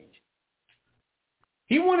HOH?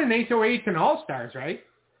 He won an HOH in All-Stars, right?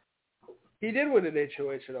 He did win an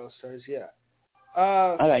HOH in All-Stars, yeah.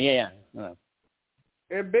 Okay, yeah.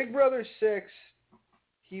 In Big Brother 6,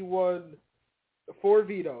 he won 4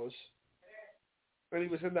 vetoes. And he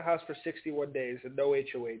was in the house for 61 days and no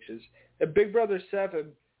HOHs. In Big Brother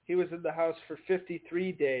 7, he was in the house for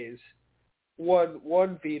 53 days, won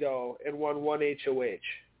 1 veto, and won 1 HOH.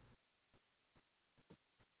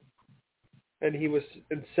 And he was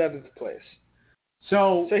in 7th place.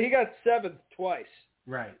 So he got 7th twice.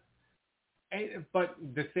 Right. But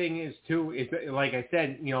the thing is, too, is that, like I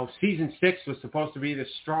said, season 6 was supposed to be the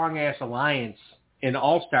strong-ass alliance in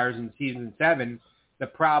All-Stars in season 7. The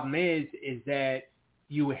problem is that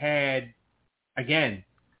you had, again,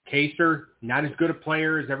 Kaser, not as good a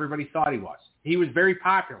player as everybody thought he was. He was very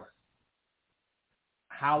popular.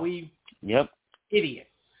 Howie, idiot.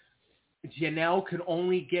 Janelle could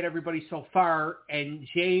only get everybody so far, and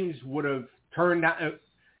James would have turned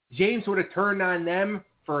on them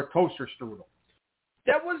for a toaster strudel.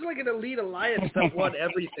 That was like an elite alliance that won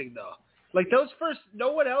everything, though. Like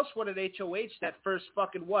no one else won an HOH that first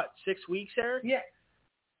fucking 6 weeks, Eric? Yeah.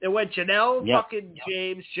 It went Janelle, fucking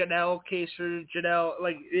James, Janelle, Kaser, Janelle.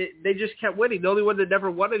 Like, they just kept winning. The only one that never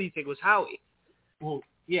won anything was Howie. Well,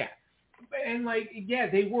 yeah. And,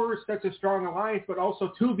 they were such a strong alliance, but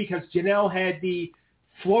also, too, because Janelle had the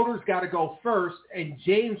floaters got to go first, and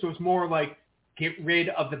James was more like, get rid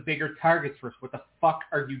of the bigger targets first. What the fuck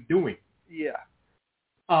are you doing? Yeah.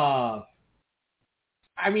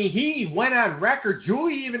 I mean, he went on record.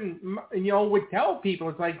 Julie even, would tell people,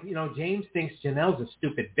 it's like, James thinks Janelle's a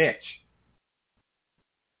stupid bitch.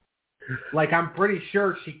 Like, I'm pretty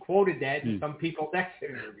sure she quoted that in some People's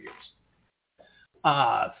Exit interviews.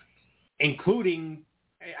 Including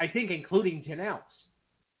Janelle's.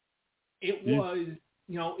 It was,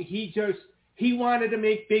 he wanted to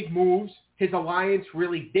make big moves. His alliance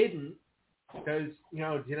really didn't. Because,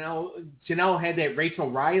 Janelle had that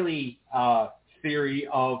Rachel Riley theory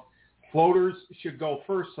of floaters should go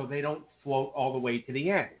first so they don't float all the way to the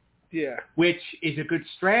end. Yeah. Which is a good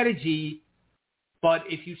strategy, but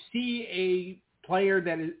if you see a player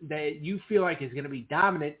that you feel like is going to be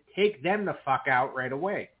dominant, take them the fuck out right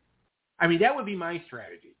away. I mean, that would be my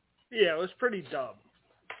strategy. Yeah, it was pretty dumb.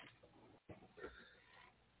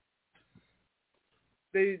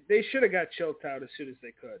 They should have got choked out as soon as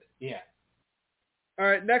they could. Yeah. All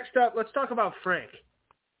right, next up, let's talk about Frank.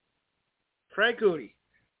 Frank Goody,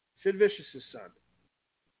 Sid Vicious's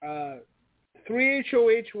son. 3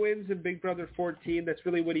 HOH wins in Big Brother 14. That's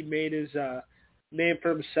really what he made his name for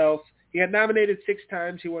himself. He got nominated 6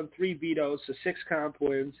 times. He won 3 vetoes, so 6 comp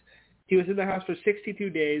wins. He was in the house for 62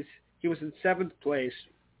 days. He was in 7th place.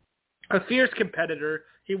 A fierce competitor.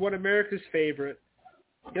 He won America's Favorite.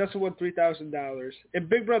 He also won $3,000. In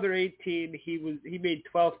Big Brother 18, he made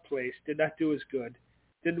 12th place. Did not do as good.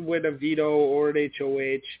 Didn't win a veto or an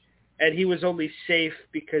HOH. And he was only safe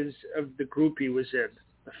because of the group he was in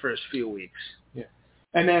the first few weeks. Yeah.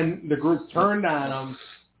 And then the group turned on him.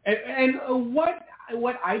 And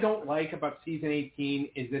what I don't like about season 18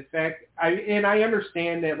 is the fact, I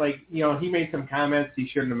understand that, like, you know, he made some comments he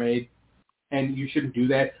shouldn't have made, and you shouldn't do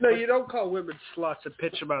that. No, you don't call women sluts and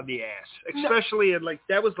pitch them on the ass, especially in, like,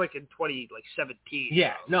 that was like in 2017.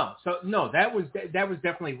 Yeah, no, that was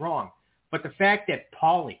definitely wrong. But the fact that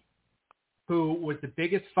Paulie, who was the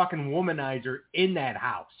biggest fucking womanizer in that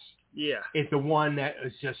house, is the one that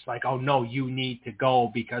is just like, oh no, you need to go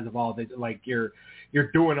because of all this, like you're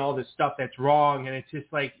doing all this stuff that's wrong, and it's just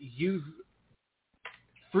like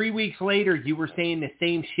 3 weeks later you were saying the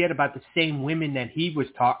same shit about the same women that he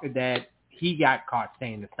got caught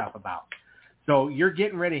saying the stuff about. So you're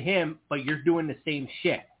getting rid of him, but you're doing the same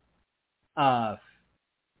shit.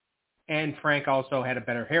 And Frank also had a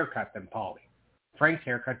better haircut than Paulie. Frank's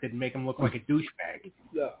haircut didn't make him look like a douchebag.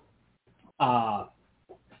 No.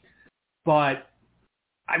 But,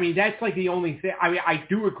 I mean, that's like the only thing. I mean, I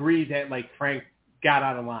do agree that, like, Frank got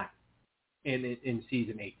out of line in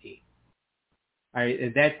season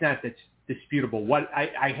 18. That's not disputable. What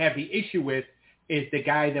I have the issue with is the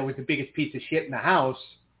guy that was the biggest piece of shit in the house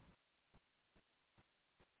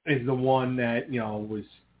is the one that, you know, was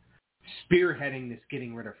spearheading this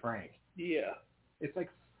getting rid of Frank. Yeah. It's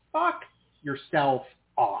like, fuck yourself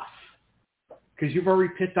off. Because you've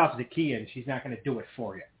already pissed off Zakiya and she's not going to do it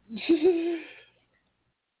for you.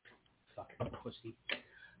 Fucking pussy.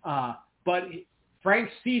 But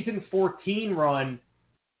Frank's season 14 run,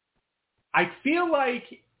 I feel like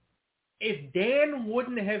if Dan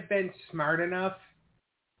wouldn't have been smart enough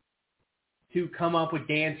to come up with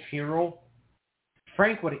Dan's funeral,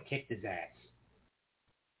 Frank would have kicked his ass.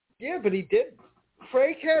 Yeah, but he didn't.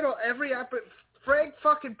 Frank had Frank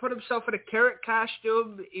fucking put himself in a carrot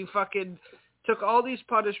costume. He fucking took all these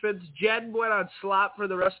punishments. Jen went on slop for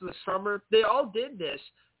the rest of the summer. They all did this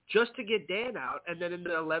just to get Dan out. And then in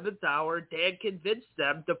the 11th hour, Dan convinced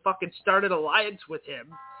them to fucking start an alliance with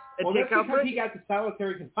him. And that's because he got the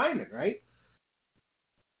solitary confinement, right?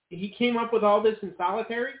 He came up with all this in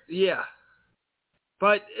solitary? Yeah.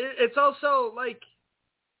 But it's also like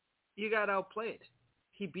you got outplayed.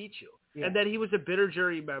 He beat you. Yeah. And then he was a bitter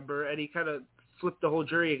jury member, and he kind of flipped the whole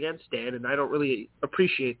jury against Dan, and I don't really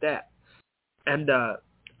appreciate that. And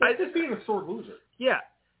that's just being a sore loser. Yeah.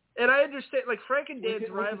 And I understand, like, Frank and Dan's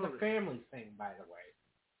rivalry. It's a family thing, by the way.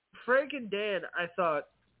 Frank and Dan, I thought,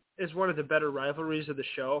 is one of the better rivalries of the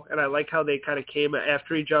show, and I like how they kind of came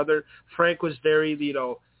after each other. Frank was very, you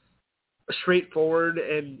know, straightforward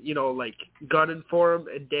and, you know, like, gunning for him,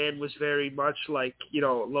 and Dan was very much like, you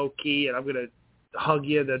know, low-key, and I'm going to hug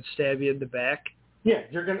you and then stab you in the back. Yeah,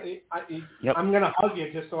 I'm going to hug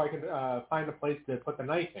you just so I can find a place to put the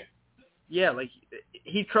knife in. Yeah, like,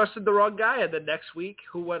 he trusted the wrong guy, and the next week,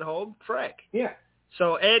 who went home? Frank. Yeah.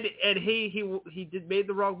 So, and he made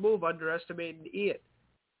the wrong move, underestimating Ian.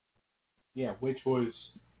 Yeah, which was,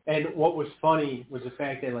 and what was funny was the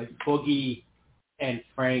fact that, like, Boogie and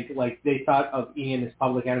Frank, like, they thought of Ian as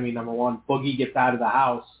public enemy number one. Boogie gets out of the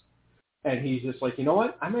house, and he's just like, you know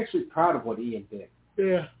what? I'm actually proud of what Ian did.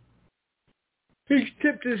 Yeah. He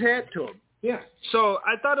tipped his hat to him. Yeah. So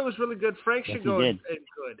I thought it was really good. Frank should go in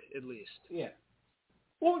good, at least. Yeah.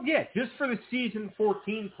 Well, yeah, just for the season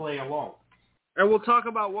 14 play alone. And we'll talk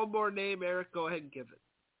about one more name. Eric, go ahead and give it.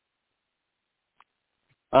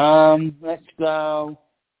 Let's go.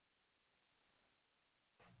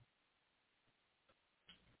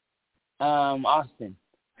 Austin.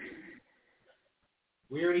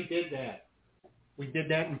 We already did that. We did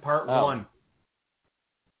that in part one.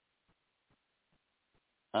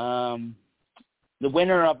 The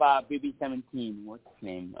winner of BB17, what's his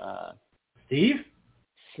name? Steve?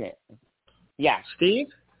 Shit. Yeah. Steve?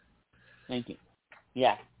 Thank you.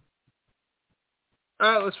 Yeah.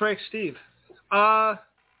 All right, let's rank Steve. I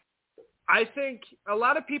think a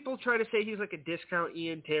lot of people try to say he's like a discount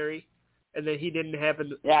Ian Terry, and that he didn't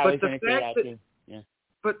happen. Yeah, I but was going to say that too. Yeah.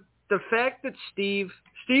 But the fact that Steve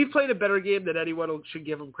played a better game than anyone should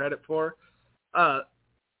give him credit for.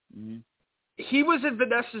 He was in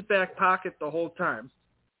Vanessa's back pocket the whole time.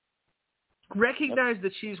 Recognized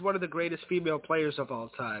that she's one of the greatest female players of all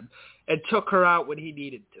time, and took her out when he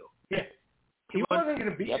needed to. Yeah. He wasn't going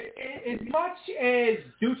to be... As much as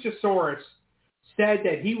Duchasaurus said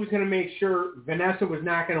that he was going to make sure Vanessa was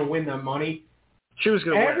not going to win the money, she was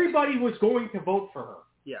going to win. Everybody was going to vote for her.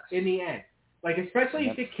 Yes. In the end. Like, especially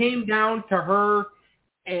if it came down to her...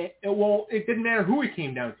 well, it didn't matter who it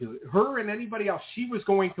came down to. Her and anybody else, she was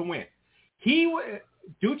going to win.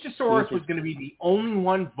 Duchasaurus was going to be the only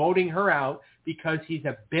one voting her out because he's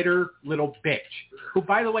a bitter little bitch, who,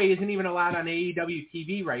 by the way, isn't even allowed on AEW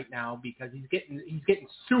TV right now because he's getting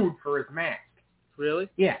sued for his mask. Really?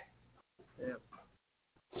 Yeah.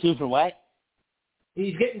 Sued for what?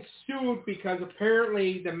 He's getting sued because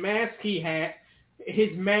apparently the mask he had, his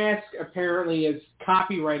mask apparently is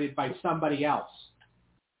copyrighted by somebody else.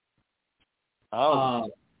 Oh.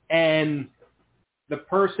 And the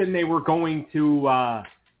person they were going to,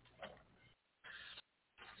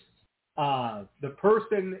 the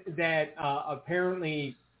person that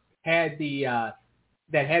apparently had the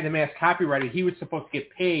mask copyrighted, he was supposed to get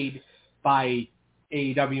paid by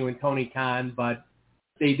AEW and Tony Khan, but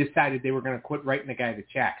they decided they were going to quit writing the guy the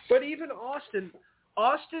checks. But even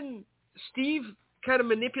Steve kind of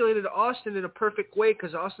manipulated Austin in a perfect way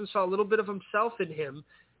because Austin saw a little bit of himself in him,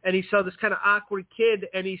 and he saw this kind of awkward kid,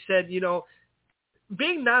 and he said,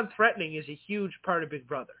 being non-threatening is a huge part of Big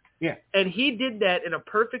Brother. Yeah. And he did that in a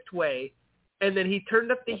perfect way, and then he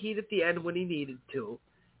turned up the heat at the end when he needed to,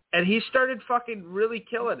 and he started fucking really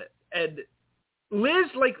killing it. And Liz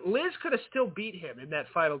could have still beat him in that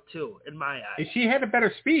final two, in my eyes. And she had a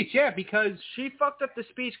better speech, because... She fucked up the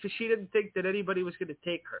speech because she didn't think that anybody was going to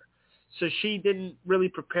take her. So she didn't really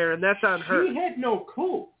prepare, and that's on her. She had no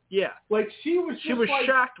clue. Yeah. Like, she was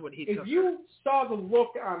shocked when he took her. If you saw the look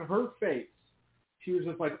on her face, she was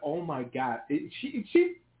just like, oh, my God.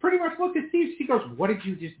 She pretty much looked at Steve. She goes, what did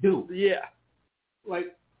you just do? Yeah.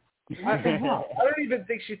 Like, I don't even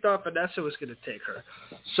think she thought Vanessa was going to take her.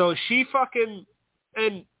 So she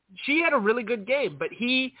and she had a really good game, but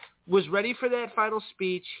he was ready for that final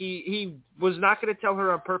speech. He was not going to tell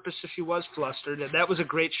her on purpose if she was flustered, and that was a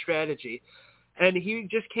great strategy. And he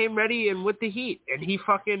just came ready and with the heat. And he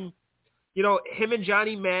fucking, him and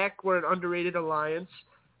Johnny Mac were an underrated alliance.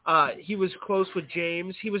 He was close with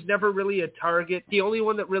James. He was never really a target. The only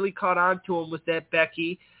one that really caught on to him was that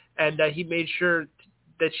Becky, and he made sure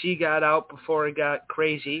that she got out before it got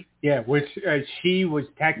crazy. Yeah, which she was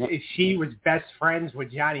best friends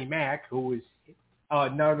with Johnny Mac, who was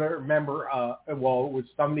another member. It was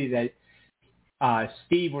somebody that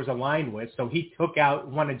Steve was aligned with, so he took out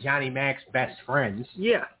one of Johnny Mac's best friends.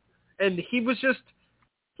 Yeah, and he was just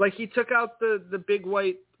like he took out the big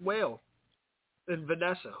white whale in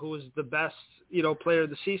Vanessa, who was the best player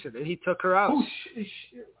of the season, and he took her out.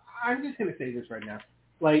 I'm just gonna say this right now,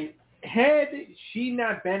 like. Had she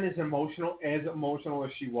not been as emotional as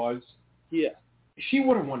she was, she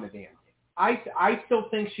would have won the damn thing. I still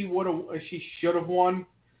think she should have won,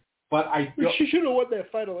 but she should have won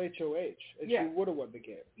that final HOH, and she would have won the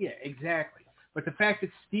game. Yeah, exactly. But the fact that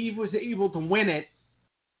Steve was able to win it,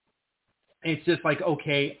 it's just like,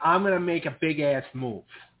 okay, I'm gonna make a big ass move.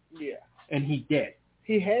 Yeah, and he did.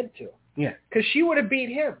 He had to. Yeah, because she would have beat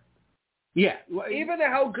him. Yeah. Even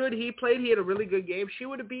how good he played, he had a really good game, she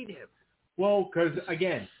would have beat him. Well, because,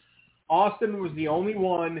 again, Austin was the only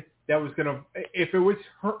one that was going to... If it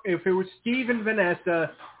was Steve and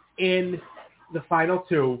Vanessa in the final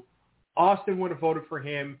two, Austin would have voted for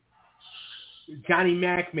him. Johnny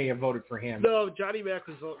Mac may have voted for him. No, Johnny Mac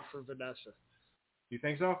was voting for Vanessa. You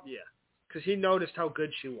think so? Yeah, because he noticed how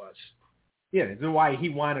good she was. Yeah, that's why he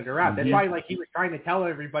wanted her out. That's why, he was trying to tell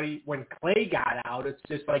everybody when Clay got out, it's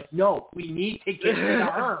just like, no, we need to get rid of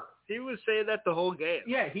her. He was saying that the whole game.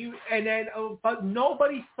 Yeah, but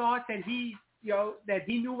nobody thought that he, that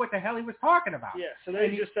he knew what the hell he was talking about. Yeah, so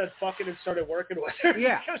then he just said fucking and started working with her.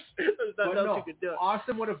 Yeah. There's nothing else you could do.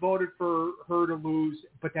 Austin would have voted for her to lose,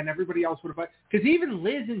 but then everybody else would have voted. Because even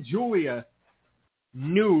Liz and Julia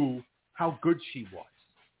knew how good she was.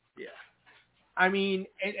 Yeah. I mean,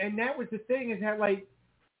 and that was the thing is that,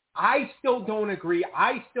 I still don't agree.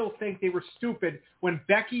 I still think they were stupid. When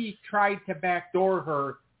Becky tried to backdoor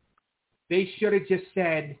her, they should have just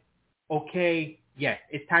said, okay,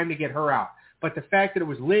 it's time to get her out. But the fact that it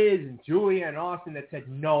was Liz and Julia and Austin that said,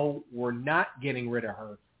 no, we're not getting rid of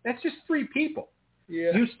her, that's just 3 people.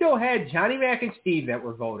 Yeah. You still had Johnny Mac and Steve that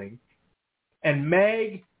were voting, and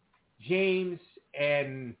Meg, James,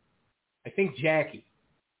 and I think Jackie.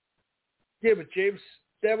 Yeah, but James,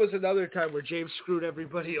 that was another time where James screwed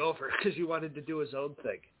everybody over because he wanted to do his own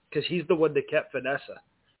thing. Because he's the one that kept Vanessa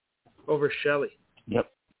over Shelley. Yep.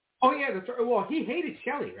 Oh, yeah. That's right. Well, he hated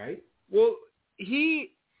Shelley, right? Well,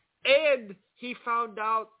 he found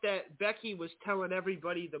out that Becky was telling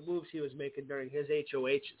everybody the moves he was making during his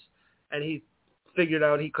HOHs. And he figured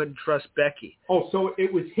out he couldn't trust Becky. Oh, so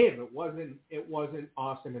it was him. It wasn't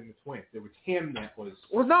Austin and the twins. It was him that was.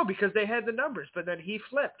 Well, no, because they had the numbers, but then he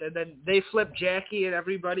flipped, and then they flipped Jackie and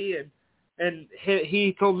everybody, and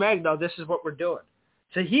he told Meg, "No, this is what we're doing."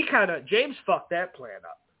 So James fucked that plan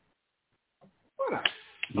up. What a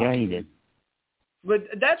Yeah, he did. But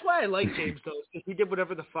that's why I like James though, because he did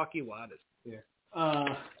whatever the fuck he wanted. Yeah.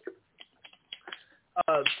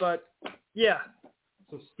 But yeah.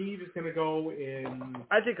 So Steve is going to go in.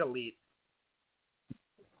 I think Elite.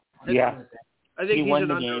 Yeah. I think He he's won an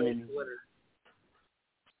the game underrated and- winner.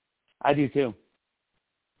 I do too.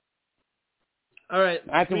 All right.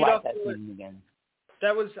 I can read watch off that the list. season again.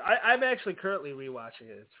 That was I'm actually currently rewatching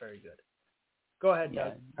it. It's very good. Go ahead, Yeah.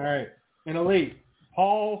 Doug. All right. In Elite,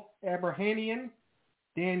 Paul Abrahamian,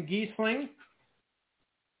 Dan Giesling,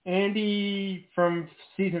 Andy from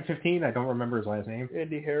season 15. I don't remember his last name.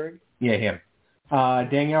 Andy Herring. Yeah, him.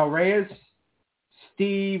 Danielle Reyes,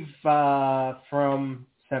 Steve from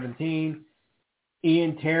 17,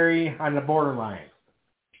 Ian Terry on the borderline.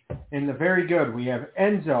 In the very good, we have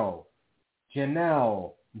Enzo,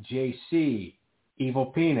 Janelle, JC, Evil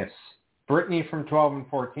Penis, Brittany from 12 and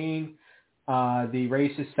 14, the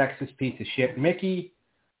racist, sexist piece of shit Mickey,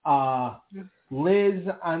 Liz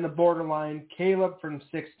on the borderline, Caleb from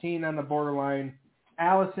 16 on the borderline,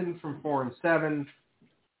 Allison from 4 and 7,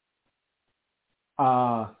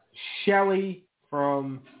 Shelly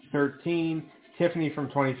from 13, Tiffany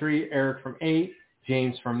from 23, Eric from 8,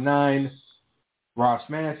 James from 9, Ross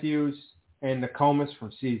Matthews, and Nokomis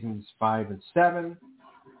from seasons 5 and 7.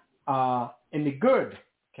 In the good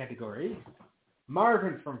category,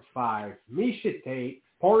 Marvin from 5, Misha Tate,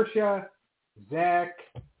 Portia, Zach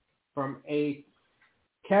from 8,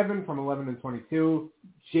 Kevin from 11 and 22,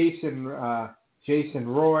 Jason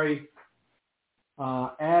Roy,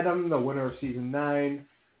 Adam, the winner of season 9,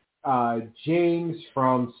 James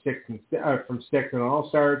from 6 and All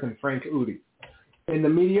Stars, and Frank Udi. In the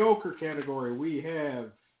mediocre category, we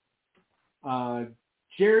have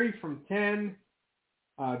Jerry from 10,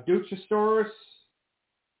 Duchasaurus,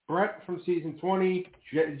 Brett from season 20,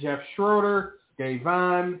 Jeff Schroeder, Dave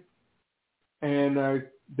Vaughn, and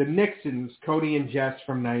the Nixons, Cody and Jess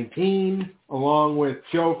from 19, along with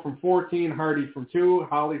Joe from 14, Hardy from 2,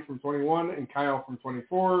 Holly from 21, and Kyle from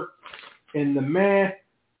 24. In the meh,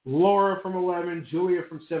 Laura from 11, Julia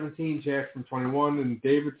from 17, Jack from 21, and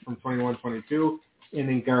David from 21-22. And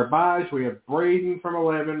in garbage, we have Braden from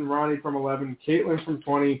 11, Ronnie from 11, Caitlin from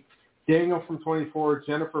 20, Daniel from 24,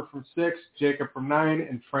 Jennifer from 6, Jacob from 9,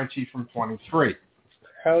 and Frenchie from 23.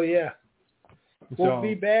 Hell yeah. We'll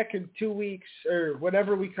be back in 2 weeks, or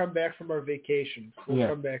whenever we come back from our vacation. We'll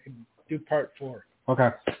come back and do part 4. Okay.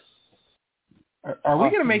 Are we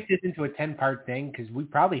going to make this into a 10-part thing? Because we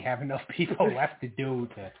probably have enough people left to do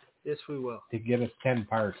to. Yes, we will. To get us 10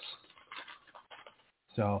 parts.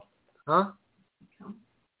 So. Huh?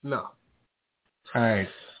 No. All right.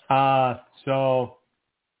 All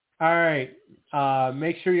right.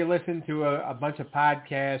 Make sure you listen to a bunch of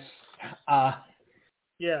podcasts.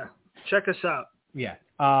 Yeah. Check us out. Yeah.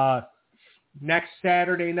 Next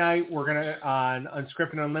Saturday night, we're going to, on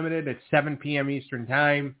Unscripted Unlimited at 7 p.m. Eastern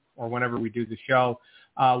Time, or whenever we do the show,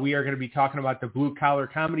 we are going to be talking about the Blue Collar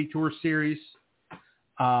Comedy Tour series.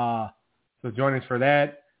 So join us for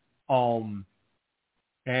that. And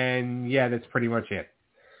yeah, that's pretty much it.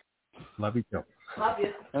 Love you too. Love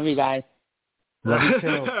you. Love you guys. Love you too.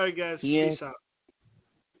 All right, guys. Yeah. Peace out.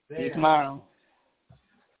 See you tomorrow.